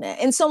be doing that.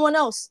 And someone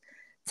else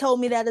told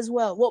me that as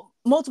well. Well,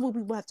 multiple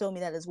people have told me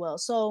that as well.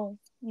 So,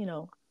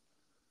 And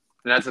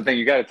that's the thing,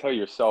 you got to tell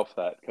yourself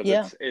that because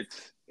yeah.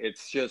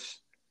 it's just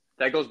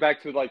that goes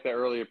back to like the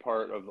earlier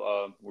part of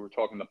we were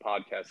talking the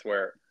podcast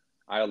where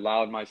I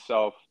allowed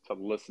myself to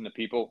listen to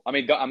people. I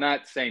mean, I'm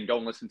not saying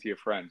don't listen to your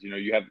friends.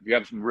 You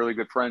have some really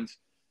good friends.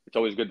 It's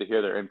always good to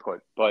hear their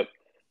input, but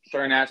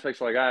certain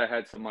aspects like I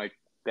had some like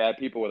bad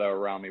people that were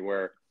around me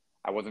where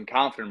I wasn't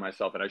confident in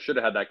myself, and I should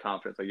have had that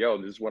confidence. Like, yo,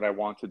 this is what I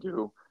want to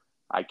do.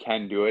 I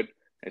can do it.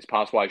 It's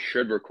possible I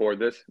should record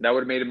this. That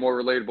would have made it more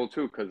relatable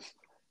too, because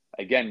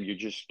again, you're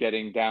just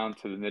getting down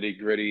to the nitty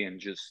gritty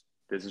and just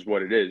this is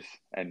what it is,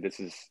 and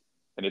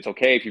it's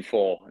okay if you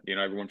fall.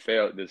 Everyone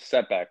fails. There's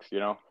setbacks.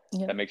 Yeah.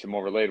 That makes it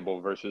more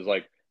relatable versus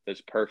like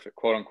this perfect,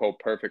 quote unquote,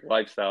 perfect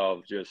lifestyle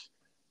of just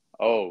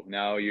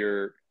now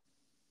you're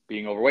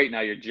being overweight.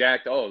 Now you're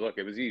jacked. Oh, look,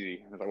 it was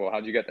easy. I was like, well,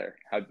 how'd you get there?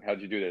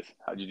 How'd you do this?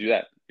 How'd you do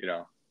that?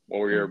 What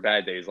were your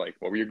bad days like?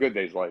 What were your good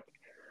days like?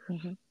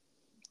 Mm-hmm.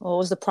 What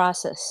was the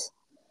process?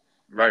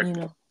 Right.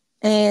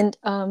 And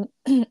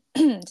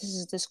this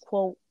is this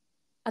quote.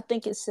 I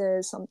think it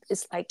says something.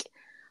 It's like,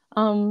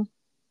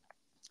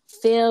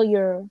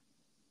 failure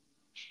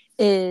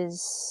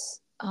is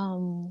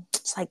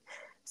it's like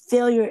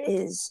failure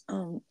is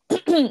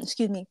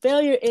excuse me,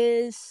 failure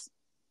is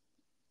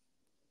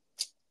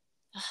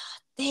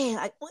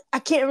damn, I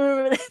can't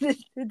remember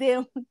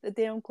the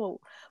damn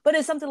quote, but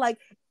it's something like,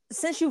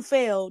 since you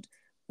failed,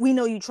 we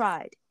know you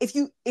tried. If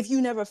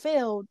you never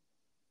failed,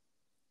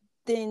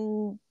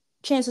 then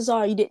chances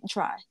are you didn't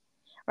try,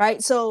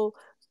 right? So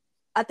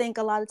I think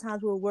a lot of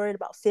times we're worried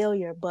about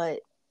failure, but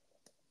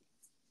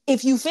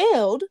if you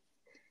failed,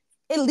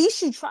 at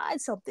least you tried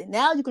something.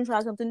 Now you can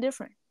try something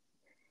different.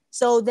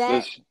 So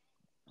that, This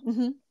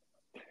mm-hmm,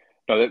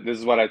 No, this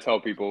is what I tell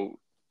people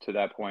to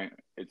that point.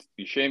 It's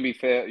you shouldn't be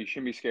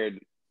scared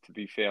to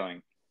be failing.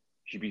 You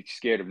should be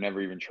scared of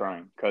never even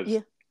trying because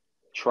yeah,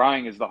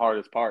 trying is the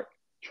hardest part.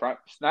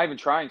 Not even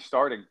trying,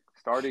 starting.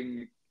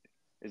 Starting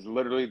is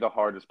literally the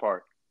hardest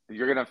part.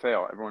 You're gonna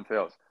fail. Everyone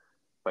fails.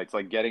 But it's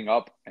like getting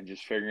up and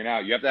just figuring it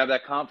out. You have to have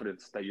that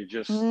confidence that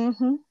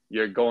mm-hmm,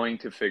 you're going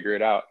to figure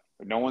it out.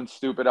 But no one's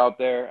stupid out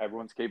there.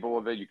 Everyone's capable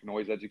of it. You can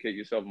always educate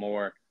yourself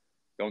more.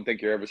 Don't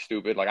think you're ever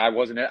stupid. Like I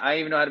wasn't. I didn't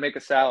even know how to make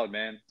a salad,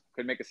 man.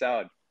 Couldn't make a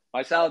salad.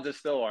 My salads just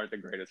still aren't the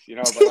greatest,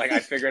 but like I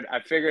figured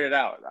it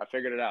out. I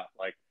figured it out.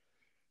 Like,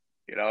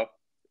 you know,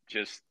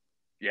 just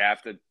you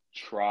have to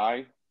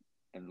try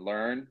and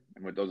learn,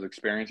 and with those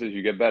experiences,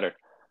 you get better.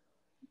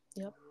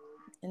 Yep.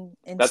 And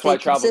That's why stay I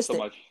travel so consistent.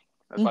 much.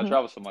 That's why I Mm-hmm.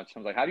 travel so much. I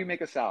was like, how do you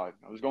make a salad?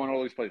 I was going to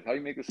all these places. How do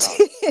you make a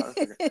salad?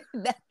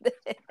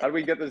 How do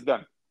we get this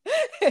done?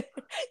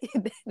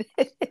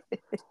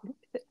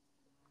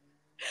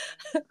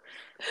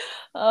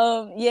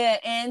 Yeah,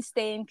 and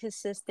staying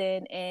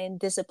consistent and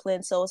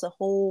disciplined. So it's a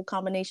whole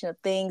combination of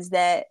things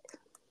that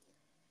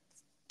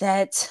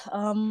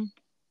you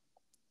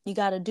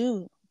got to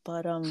do.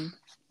 But I'm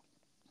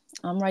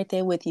right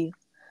there with you.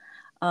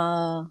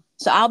 So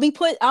I'll be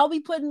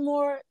putting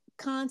more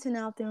content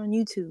out there on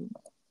YouTube.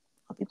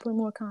 I'll be putting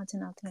more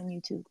content out there on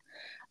YouTube.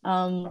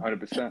 Um,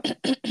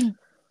 100%.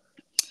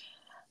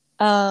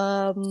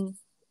 um,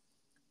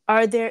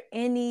 are there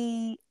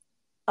any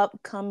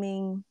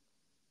upcoming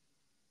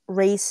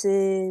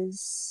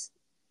races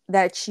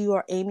that you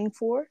are aiming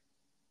for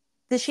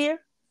this year?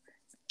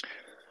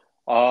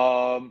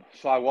 So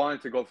I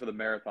wanted to go for the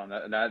marathon.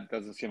 That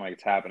doesn't seem like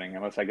it's happening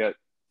unless I get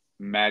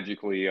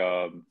magically.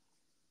 I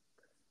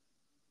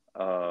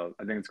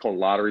think it's called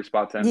lottery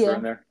spots enter Yeah.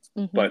 in there.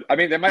 Mm-hmm. But I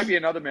mean, there might be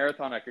another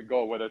marathon I could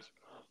go, whether it's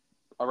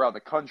around the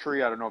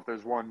country. I don't know if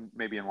there's one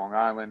maybe in Long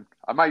Island.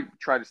 I might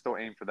try to still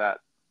aim for that.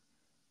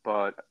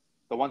 But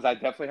the ones I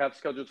definitely have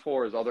scheduled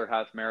for is other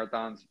half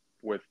marathons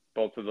with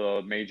both of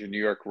the major New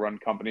York run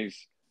companies,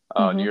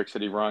 New Mm-hmm. York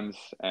City Runs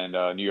and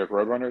New York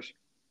Roadrunners.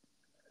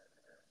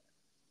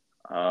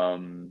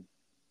 Um,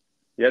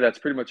 yeah, that's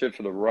pretty much it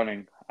for the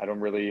running. I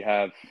don't really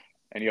have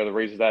any other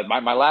races. That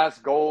my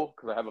last goal,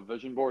 because I have a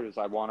vision board, is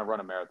I want to run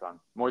a marathon.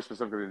 More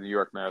specifically, the New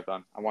York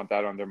Marathon. I want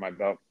that under my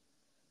belt.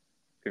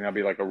 I think that'd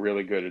be like a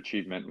really good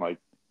achievement, like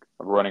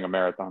running a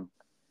marathon.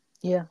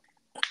 Yeah.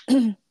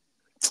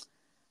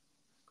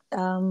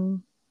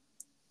 um,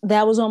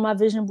 that was on my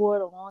vision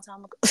board a long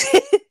time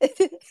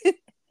ago.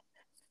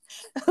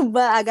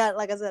 But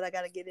like I said, I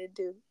got to get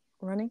into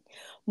running.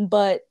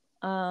 But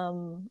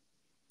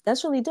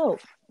that's really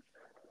dope.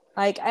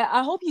 Like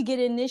I hope you get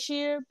in this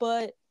year,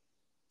 but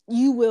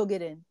you will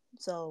get in.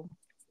 So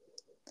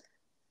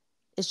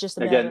it's just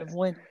a matter Again, of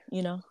when.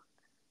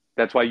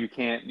 that's why you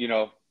can't,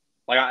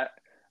 like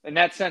in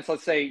that sense,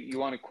 let's say you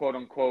want to quote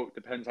unquote,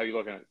 depends how you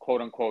look at it,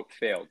 quote unquote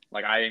failed.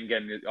 Like I ain't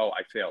getting it. Oh,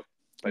 I failed,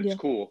 but it's Yeah.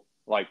 cool.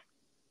 Like,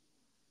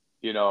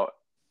 you know,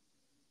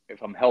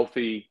 if I'm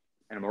healthy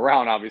and I'm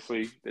around,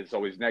 obviously, there's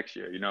always next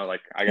year.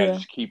 Like I got to Yeah.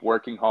 just keep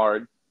working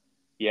hard.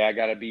 Yeah, I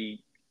got to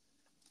be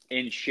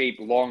in shape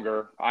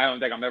longer. I don't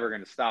think I'm ever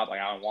going to stop. Like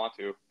I don't want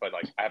to, but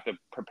like I have to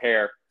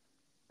prepare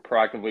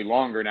proactively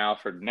longer now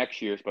for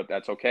next year's. But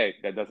that's okay.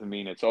 That doesn't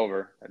mean it's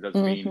over. That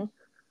doesn't mean Mm-hmm.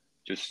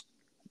 just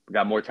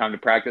got more time to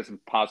practice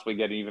and possibly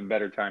get an even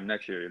better time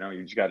next year.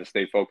 You just got to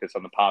stay focused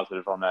on the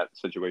positive on that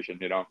situation.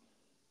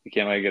 You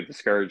can't let it get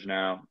discouraged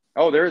now.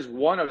 Oh, there is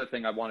one other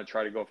thing I want to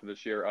try to go for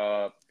this year.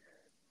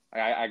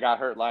 I got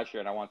hurt last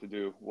year, and I want to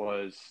do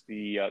was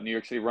the New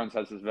York City Runs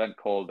has this event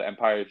called the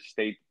Empire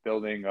State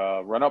Building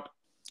Run Up.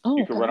 Oh,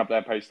 You can run okay. up the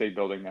Empire State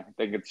Building. I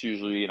think it's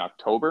usually in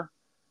October.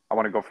 I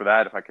want to go for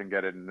that if I can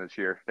get it in this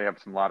year. They have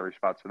some lottery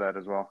spots for that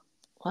as well.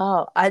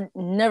 Wow. I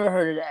never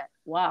heard of that.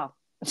 Wow.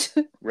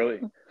 Really,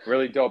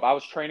 really dope. I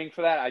was training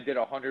for that. I did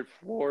 100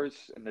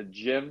 floors in the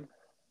gym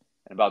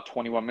in about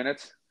 21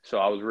 minutes. So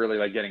I was really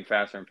like getting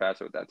faster and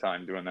faster at that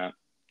time doing that.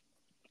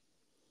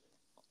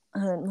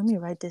 Let me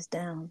write this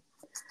down.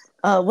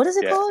 What is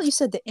it Yeah. called? You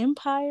said the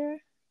Empire?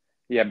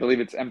 Yeah, I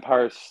believe it's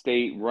Empire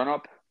State Run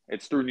Up.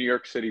 It's through New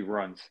York City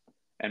Runs,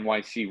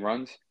 NYC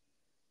Runs.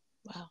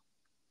 Wow.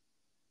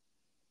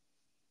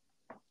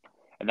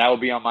 And that will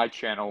be on my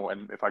channel.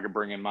 And if I could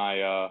bring in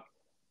my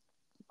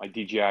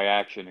DJI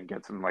action and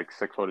get some like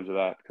sick footage of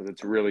that because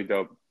it's really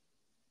dope.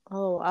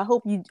 Oh, I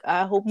hope you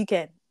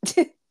can.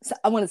 So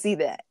I want to see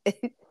that.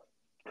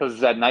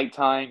 Because at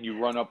nighttime, you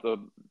run up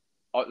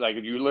like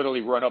you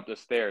literally run up the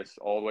stairs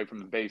all the way from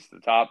the base to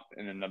the top,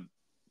 and then the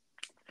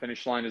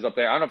finish line is up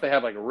there. I don't know if they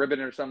have like a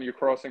ribbon or something you're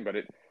crossing, but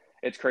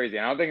it's crazy.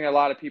 And I don't think a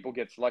lot of people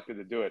get selected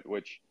to do it,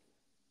 which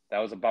that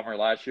was a bummer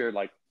last year.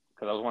 Like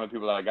because I was one of the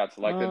people that got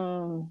selected, the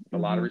Mm-hmm.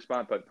 lottery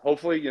spot. But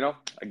hopefully,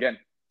 again,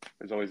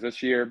 there's always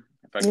this year.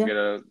 If I can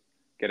Yeah.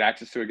 get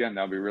access to it again,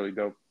 that would be really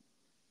dope.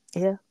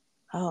 Yeah.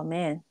 Oh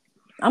man.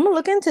 I'm gonna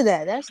look into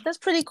that. That's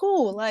pretty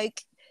cool.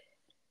 Like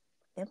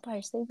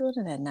Empire State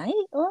Building at night?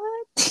 What?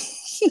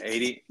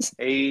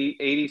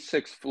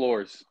 86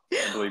 floors,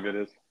 I believe it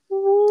is.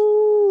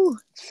 Ooh,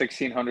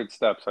 1,600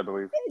 steps, I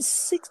believe.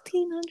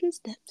 1,600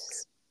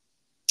 steps.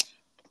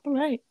 All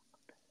right.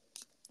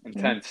 Mm.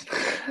 Intense.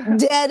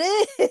 That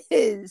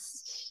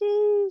is.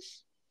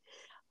 Sheesh.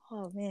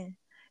 Oh man.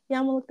 Yeah,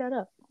 I'm gonna look that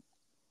up.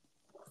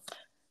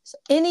 So,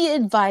 any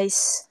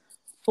advice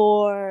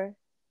for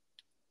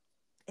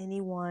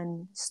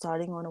anyone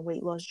starting on a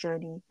weight loss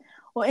journey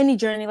or any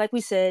journey? Like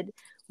we said,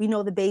 we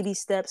know the baby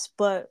steps,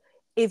 but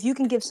if you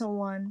can give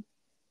someone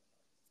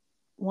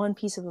one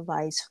piece of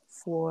advice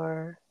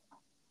for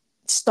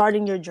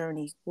starting your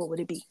journey, what would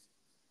it be?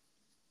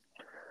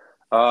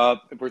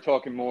 If we're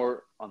talking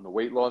more on the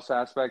weight loss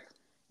aspect,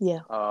 Yeah.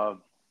 uh,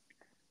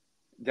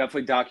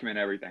 definitely document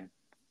everything.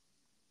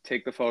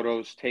 Take the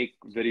photos, take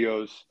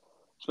videos,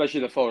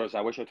 especially the photos.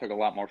 I wish I took a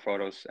lot more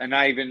photos, and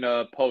not even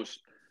post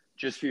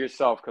just for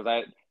yourself.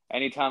 Because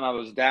anytime I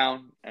was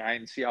down and I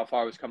didn't see how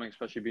far I was coming,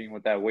 especially being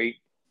with that weight,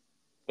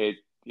 it,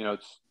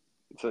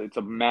 it's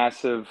a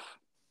massive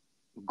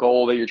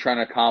goal that you're trying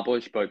to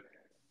accomplish. But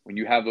when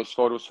you have those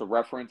photos to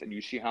reference and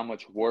you see how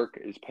much work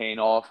is paying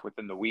off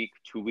within the week,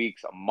 2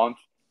 weeks, a month,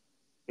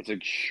 it's a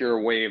sure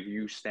way of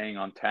you staying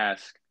on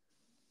task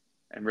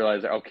and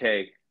realize,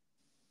 okay,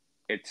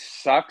 it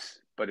sucks,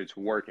 but it's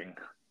working,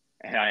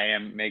 and I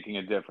am making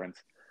a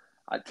difference.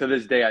 To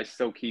this day, I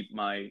still keep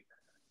my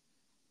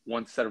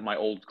one set of my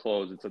old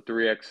clothes. It's a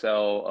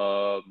 3XL.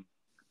 I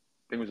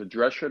think it was a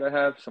dress shirt I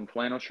have, some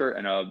flannel shirt,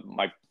 and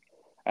my it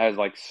has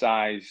like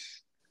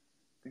size.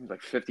 I think it was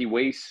like 50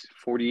 waist,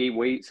 48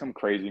 weight, something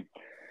crazy.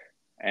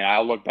 And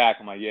I'll look back,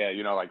 I'm like, yeah,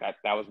 like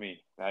that was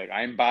me. Like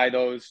I didn't buy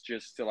those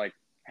just to like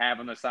have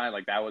on the side.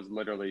 Like that was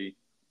literally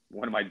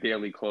one of my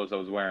daily clothes I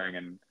was wearing.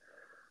 And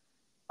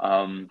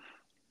um,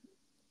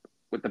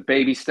 with the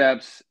baby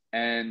steps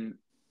and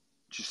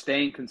just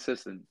staying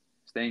consistent,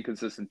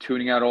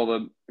 tuning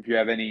out if you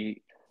have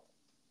any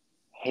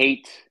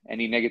hate,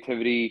 any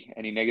negativity,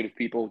 any negative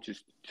people,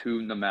 just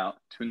tune them out.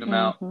 Tune them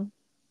out. Mm-hmm.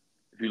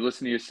 If you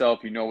listen to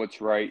yourself, you know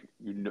what's right.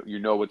 You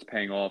know what's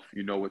paying off.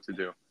 You know what to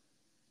do.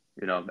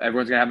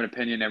 Everyone's gonna have an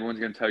opinion. Everyone's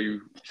gonna tell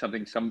you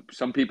something.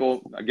 Some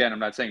people, again, I'm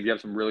not saying if you have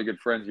some really good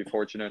friends, you're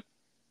fortunate.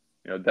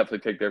 Definitely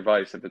take their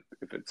advice if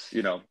it's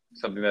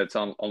something that's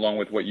along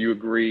with what you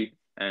agree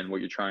and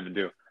what you're trying to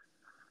do.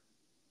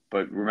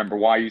 But remember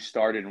why you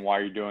started and why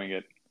you're doing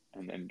it,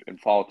 and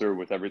follow through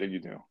with everything you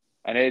do.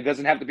 And it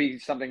doesn't have to be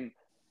something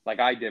like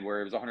I did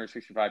where it was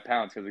 165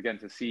 pounds, because again,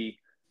 to see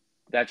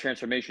that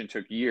transformation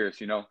took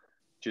years.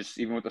 Just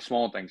even with the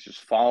small things, just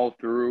follow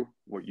through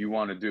what you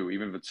want to do,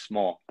 even if it's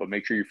small. But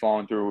make sure you're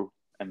following through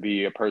and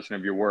be a person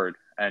of your word,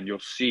 and you'll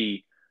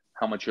see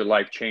how much your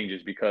life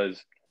changes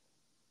because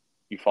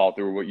you follow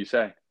through with what you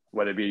say.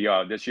 Whether it be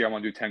this year I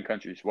want to do 10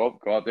 countries. Well,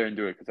 go out there and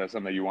do it because that's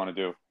something that you want to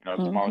do.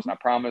 Tomorrow's Mm-hmm. not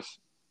promised.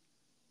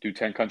 Do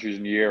 10 countries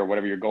in a year or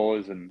whatever your goal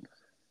is, and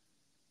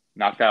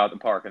knock that out of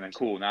the park. And then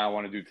cool, now I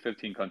want to do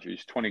 15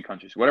 countries, 20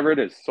 countries, whatever it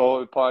is. So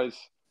it applies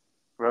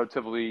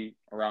relatively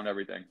around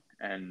everything.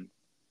 And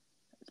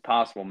it's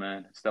possible,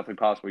 man. It's definitely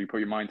possible. You put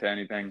your mind to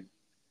anything.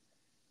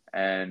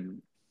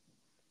 And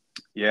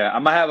yeah,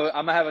 I'm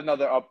gonna have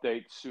another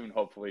update soon,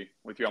 hopefully,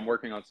 with you. I'm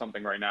working on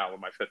something right now with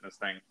my fitness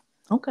thing.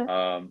 Okay.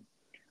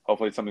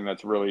 Hopefully it's something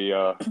that's really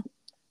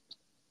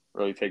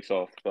really takes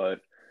off.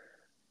 But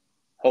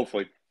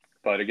hopefully.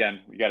 But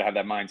again, you gotta have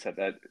that mindset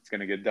that it's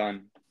gonna get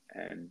done.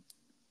 And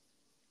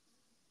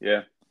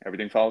yeah,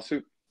 everything follows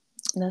suit.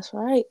 That's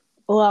right.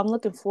 Well, I'm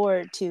looking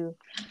forward to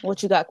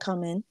what you got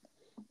coming.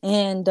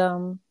 And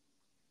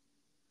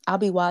I'll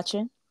be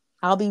watching.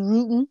 I'll be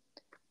rooting.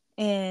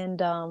 And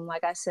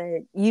like I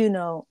said, I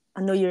know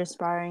you're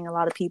inspiring a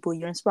lot of people.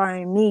 You're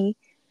inspiring me.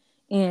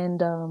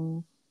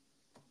 And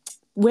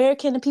where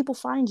can the people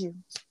find you?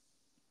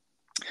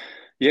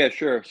 Yeah,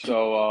 sure.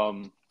 So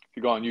if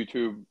you go on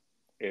YouTube,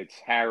 it's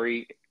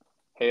Harry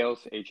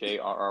Hales,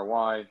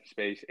 Harry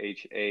space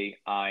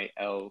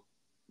Hailz.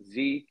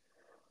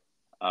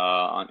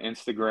 On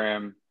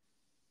Instagram,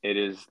 it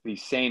is the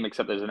same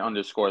except there's an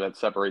underscore that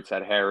separates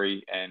that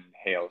Harry and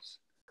Hales.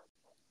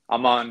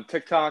 I'm on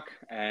TikTok,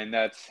 and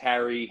that's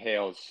Harry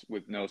Hales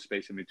with no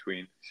space in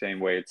between. Same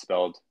way it's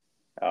spelled,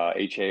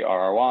 Hailz.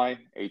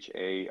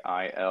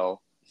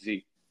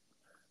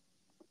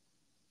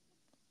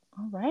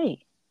 All right.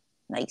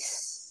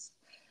 Nice.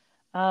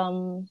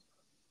 Um,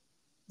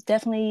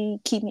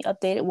 Definitely keep me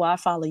updated. Well, I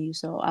follow you,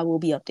 so I will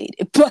be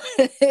updated. But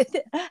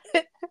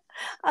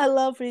I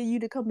love for you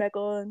to come back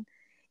on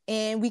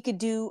and we could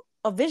do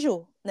a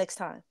visual next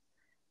time.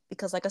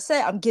 Because like I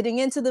said, I'm getting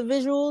into the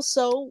visuals,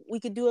 so we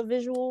could do a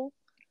visual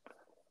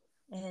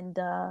and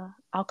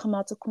I'll come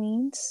out to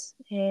Queens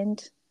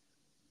and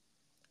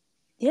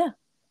yeah.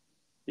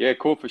 Yeah,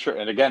 cool for sure.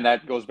 And again,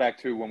 that goes back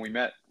to when we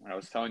met, when I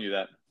was telling you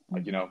that,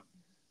 like, Mm-hmm.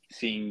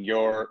 seeing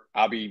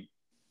I'll be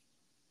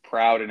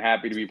proud and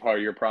happy to be part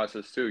of your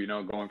process too,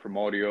 going from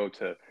audio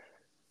to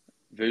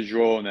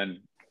visual. And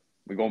then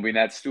we're going to be in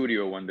that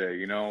studio one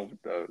day,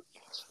 the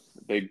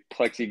big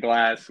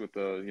plexiglass with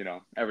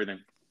everything.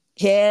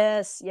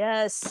 Yes,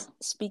 yes.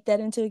 Speak that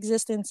into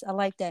existence. I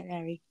like that,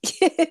 Harry.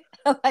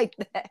 I like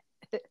that.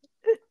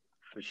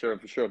 For sure,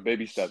 for sure.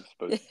 Baby steps,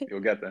 but you'll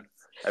get there.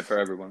 And for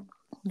everyone.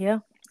 Yeah.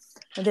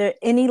 Are there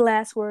any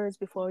last words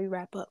before we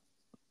wrap up?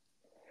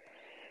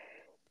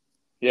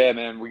 Yeah,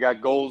 man, we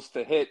got goals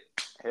to hit.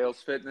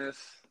 Hales Fitness.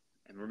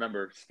 And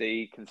remember,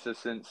 stay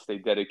consistent, stay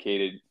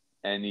dedicated.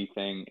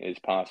 Anything is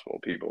possible,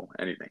 people.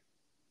 Anything.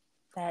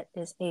 That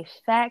is a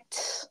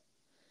fact.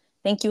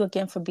 Thank you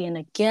again for being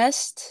a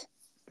guest.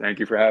 Thank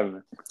you for having me.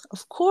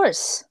 Of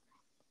course.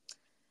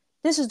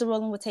 This is the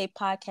Rolling with Tay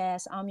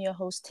podcast. I'm your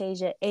host,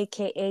 Tasia,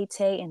 aka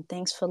Tay, and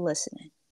thanks for listening.